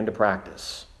supposed to be put into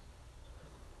practice.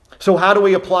 So how do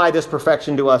we apply this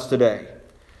perfection to us today?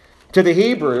 To the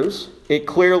Hebrews, it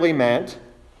clearly meant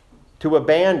to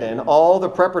abandon all the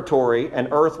preparatory and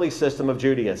earthly system of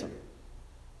Judaism,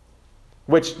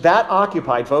 which that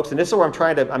occupied, folks, and this is where I'm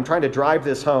trying to drive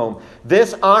this home.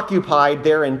 This occupied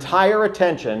their entire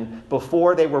attention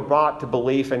before they were brought to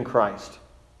belief in Christ.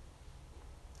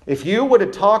 If you were to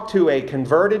talk to a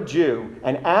converted Jew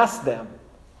and ask them,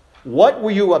 what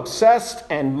were you obsessed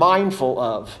and mindful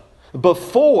of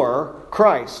before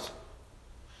Christ?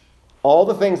 All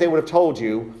the things they would have told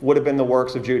you would have been the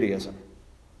works of Judaism.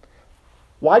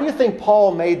 Why do you think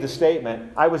Paul made the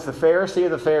statement, I was the Pharisee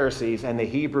of the Pharisees and the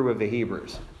Hebrew of the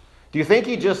Hebrews? Do you think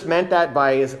he just meant that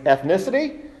by his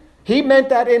ethnicity? He meant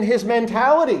that in his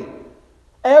mentality.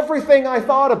 Everything I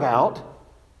thought about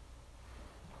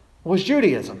was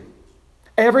Judaism.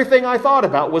 Everything I thought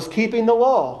about was keeping the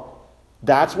law.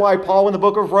 That's why Paul in the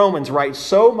book of Romans writes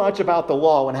so much about the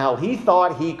law and how he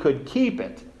thought he could keep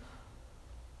it.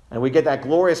 And we get that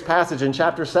glorious passage in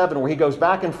chapter 7 where he goes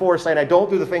back and forth saying, I don't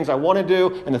do the things I want to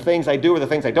do, and the things I do are the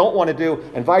things I don't want to do,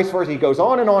 and vice versa. He goes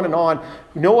on and on and on.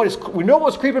 We know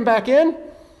what's creeping back in?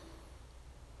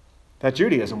 That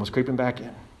Judaism was creeping back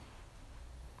in.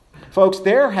 Folks,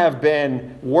 there have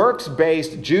been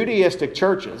works-based Judaistic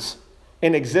churches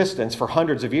in existence for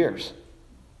hundreds of years.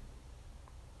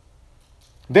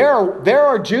 There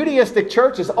are Judaistic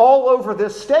churches all over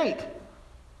this state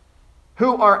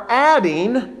who are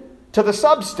adding to the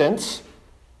substance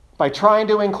by trying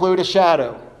to include a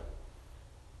shadow.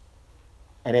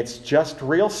 And it's just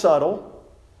real subtle,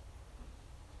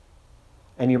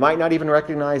 and you might not even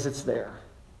recognize it's there.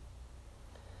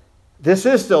 This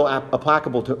is still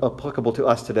applicable to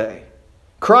us today.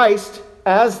 Christ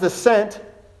as the sent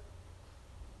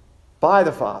by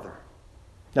the Father.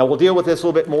 Now, we'll deal with this a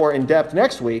little bit more in depth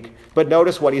next week, but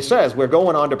notice what he says. We're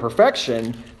going on to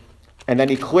perfection, and then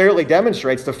he clearly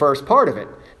demonstrates the first part of it.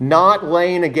 Not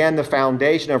laying again the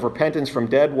foundation of repentance from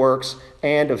dead works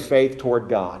and of faith toward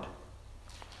God.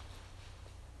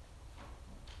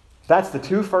 That's the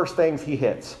two first things he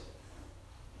hits.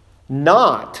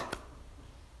 Not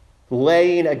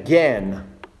laying again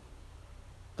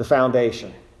the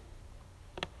foundation.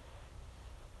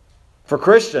 For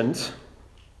Christians,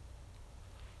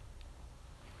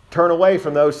 turn away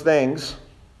from those things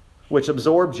which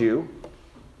absorbed you,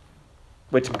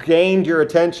 which gained your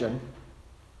attention.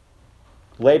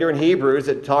 Later in Hebrews,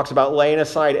 it talks about laying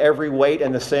aside every weight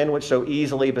and the sin which so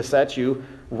easily besets you.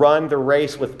 Run the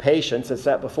race with patience that's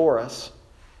set before us.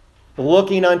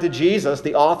 Looking unto Jesus,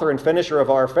 the author and finisher of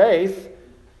our faith.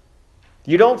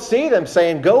 You don't see them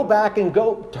saying,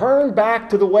 turn back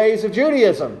to the ways of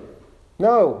Judaism.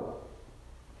 No.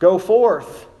 Go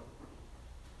forth.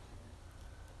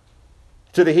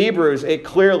 To the Hebrews, it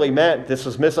clearly meant, this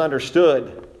was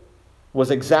misunderstood, was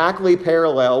exactly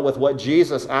parallel with what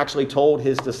Jesus actually told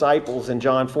his disciples in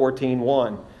John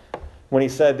 14:1. When he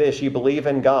said this, you believe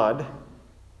in God,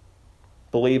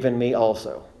 believe in me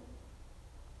also.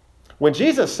 When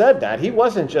Jesus said that, he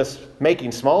wasn't just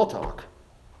making small talk.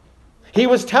 He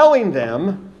was telling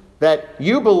them that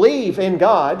you believe in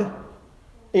God.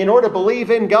 In order to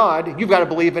believe in God, you've got to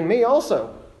believe in me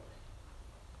also.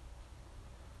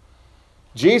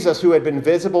 Jesus, who had been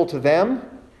visible to them,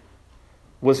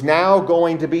 was now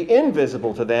going to be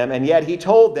invisible to them, and yet he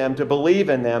told them to believe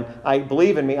in them. I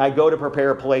believe in me, I go to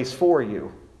prepare a place for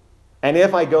you. And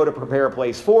if I go to prepare a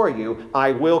place for you,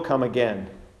 I will come again.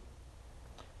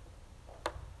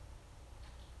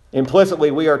 Implicitly,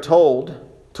 we are told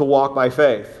to walk by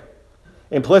faith.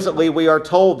 Implicitly, we are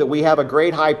told that we have a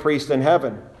great high priest in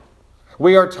heaven.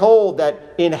 We are told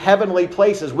that in heavenly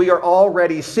places we are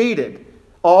already seated.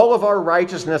 All of our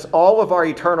righteousness, all of our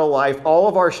eternal life, all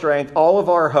of our strength, all of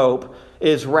our hope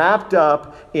is wrapped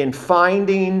up in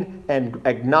finding and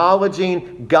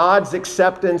acknowledging God's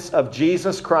acceptance of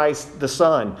Jesus Christ, the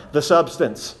Son, the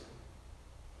substance.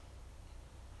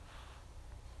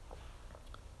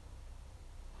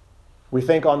 We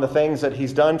think on the things that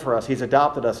he's done for us. He's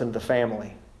adopted us into the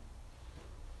family.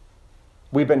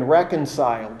 We've been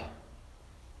reconciled.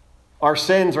 Our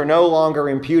sins are no longer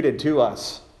imputed to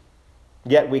us.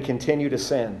 Yet we continue to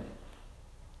sin.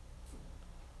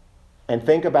 And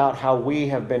think about how we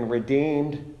have been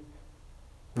redeemed,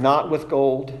 not with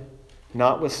gold,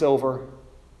 not with silver,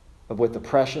 but with the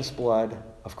precious blood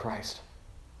of Christ.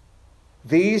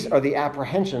 These are the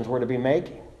apprehensions we're to be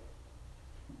making.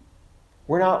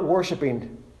 We're not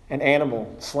worshiping an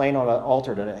animal slain on an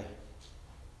altar today.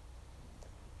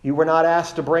 You were not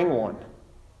asked to bring one.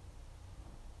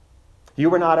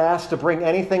 You were not asked to bring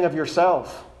anything of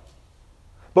yourself.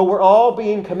 But we're all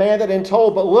being commanded and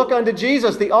told, but look unto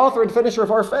Jesus, the author and finisher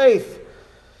of our faith.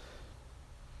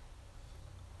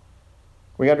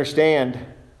 We understand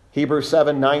Hebrews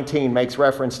 7:19 makes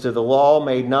reference to the law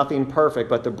made nothing perfect,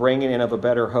 but the bringing in of a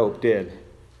better hope did.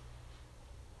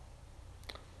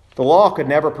 The law could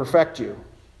never perfect you.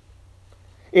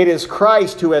 It is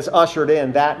Christ who has ushered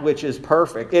in that which is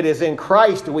perfect. It is in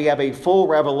Christ that we have a full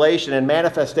revelation and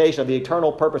manifestation of the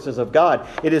eternal purposes of God.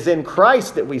 It is in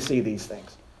Christ that we see these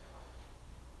things,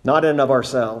 not in and of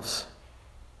ourselves.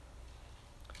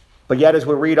 But yet as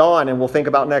we read on, and we'll think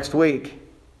about next week,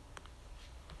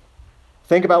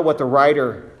 think about what the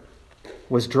writer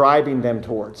was driving them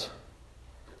towards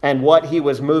and what he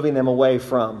was moving them away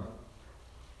from.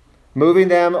 Moving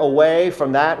them away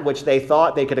from that which they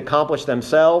thought they could accomplish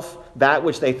themselves, that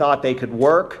which they thought they could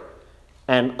work,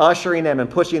 and ushering them and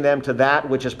pushing them to that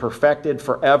which is perfected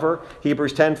forever.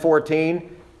 Hebrews 10:14,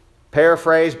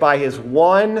 paraphrased, by his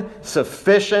one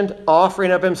sufficient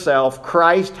offering of himself,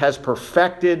 Christ has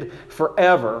perfected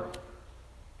forever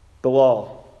the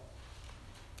law.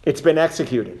 It's been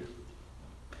executed.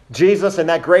 Jesus, in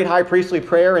that great high priestly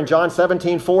prayer in John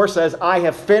 17:4, says, I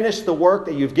have finished the work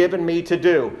that you've given me to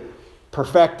do.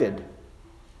 Perfected.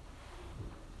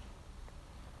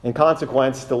 In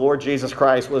consequence, the Lord Jesus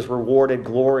Christ was rewarded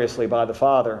gloriously by the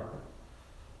Father.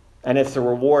 And it's the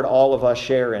reward all of us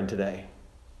share in today.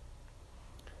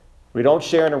 We don't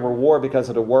share in a reward because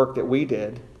of the work that we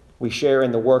did. We share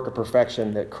in the work of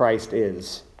perfection that Christ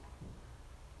is.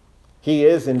 He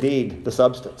is indeed the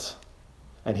substance.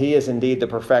 And he is indeed the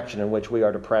perfection in which we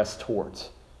are to press towards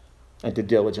and to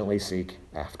diligently seek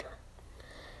after.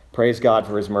 Praise God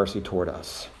for his mercy toward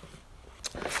us.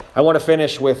 I want to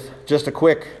finish with just a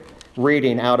quick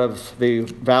reading out of the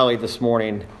valley this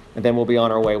morning, and then we'll be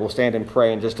on our way. We'll stand and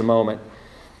pray in just a moment.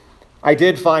 I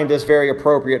did find this very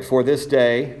appropriate for this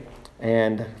day,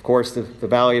 and of course the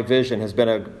Valley of Vision has been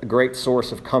a great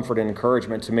source of comfort and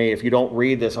encouragement to me. If you don't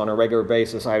read this on a regular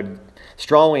basis, I would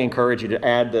strongly encourage you to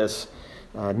add this,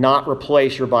 not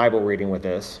replace your Bible reading with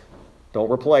this. Don't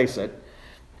replace it.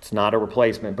 It's not a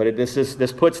replacement, but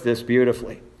this puts this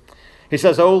beautifully. He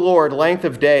says, O Lord, length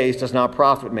of days does not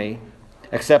profit me,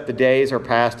 except the days are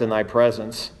passed in thy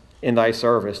presence, in thy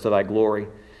service to thy glory.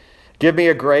 Give me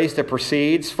a grace that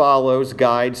precedes, follows,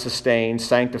 guides, sustains,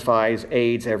 sanctifies,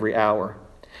 aids every hour,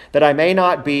 that I may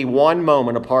not be one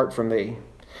moment apart from thee,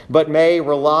 but may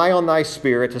rely on thy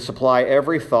Spirit to supply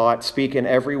every thought, speak in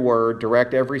every word,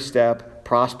 direct every step,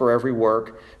 prosper every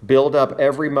work, build up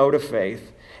every mode of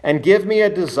faith, and give me a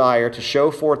desire to show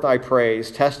forth thy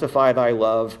praise, testify thy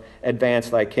love, advance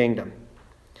thy kingdom.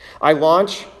 I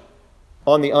launch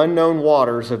on the unknown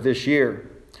waters of this year,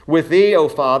 with thee, O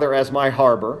Father, as my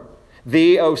harbor,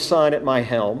 thee, O Son, at my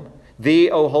helm,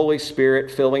 thee, O Holy Spirit,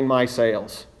 filling my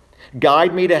sails.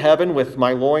 Guide me to heaven with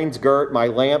my loins girt, my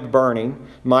lamp burning,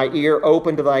 my ear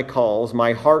open to thy calls,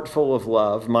 my heart full of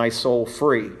love, my soul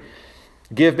free.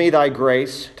 Give me thy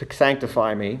grace to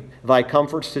sanctify me, thy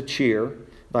comforts to cheer,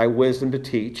 thy wisdom to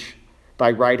teach, thy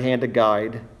right hand to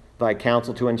guide, thy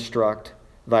counsel to instruct,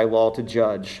 thy law to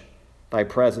judge, thy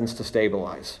presence to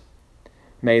stabilize.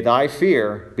 May thy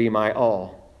fear be my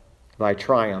all, thy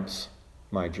triumphs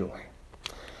my joy.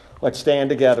 Let's stand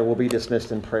together. We'll be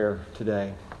dismissed in prayer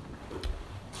today.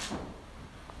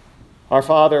 Our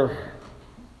Father,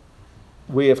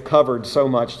 we have covered so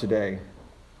much today.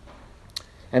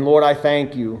 And Lord, I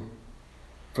thank you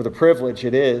for the privilege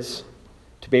it is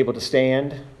to be able to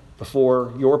stand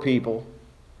before your people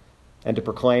and to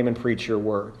proclaim and preach your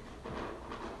word.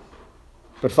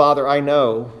 But Father, I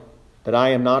know that I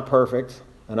am not perfect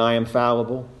and I am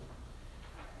fallible.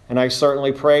 And I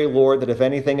certainly pray, Lord, that if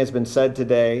anything has been said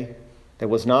today that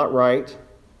was not right,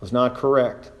 was not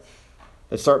correct,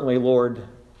 that certainly, Lord,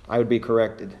 I would be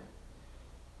corrected.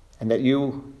 And that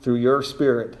you, through your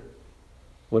Spirit,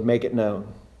 would make it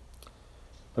known.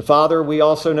 But Father, we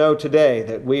also know today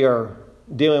that we are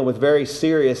dealing with very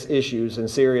serious issues and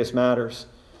serious matters.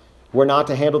 We're not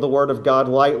to handle the Word of God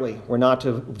lightly. We're not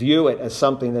to view it as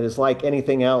something that is like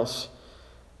anything else.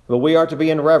 But we are to be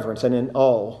in reverence and in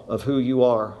awe of who you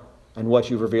are and what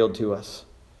you've revealed to us.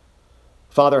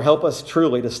 Father, help us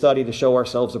truly to study to show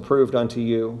ourselves approved unto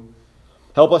you.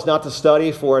 Help us not to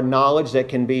study for a knowledge that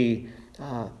can be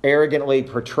arrogantly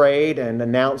portrayed and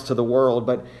announced to the world,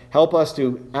 but help us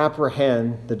to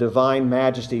apprehend the divine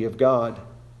majesty of God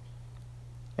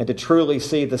and to truly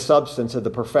see the substance of the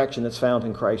perfection that's found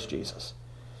in Christ Jesus.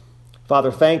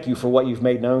 Father, thank you for what you've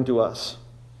made known to us.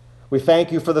 We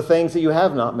thank you for the things that you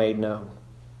have not made known.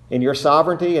 In your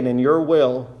sovereignty and in your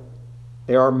will,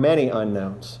 there are many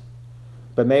unknowns.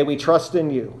 But may we trust in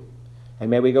you,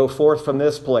 and may we go forth from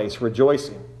this place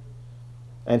rejoicing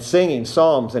and singing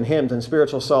psalms and hymns and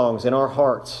spiritual songs in our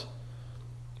hearts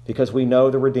because we know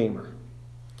the Redeemer.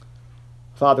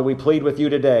 Father, we plead with you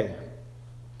today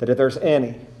that if there's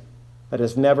any that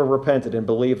has never repented and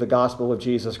believed the gospel of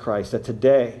Jesus Christ, that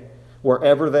today,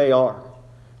 wherever they are,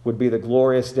 would be the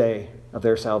glorious day of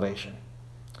their salvation.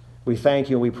 We thank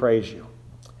you and we praise you.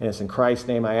 And it's in Christ's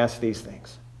name I ask these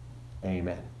things.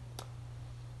 Amen.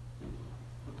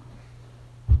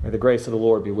 May the grace of the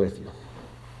Lord be with you.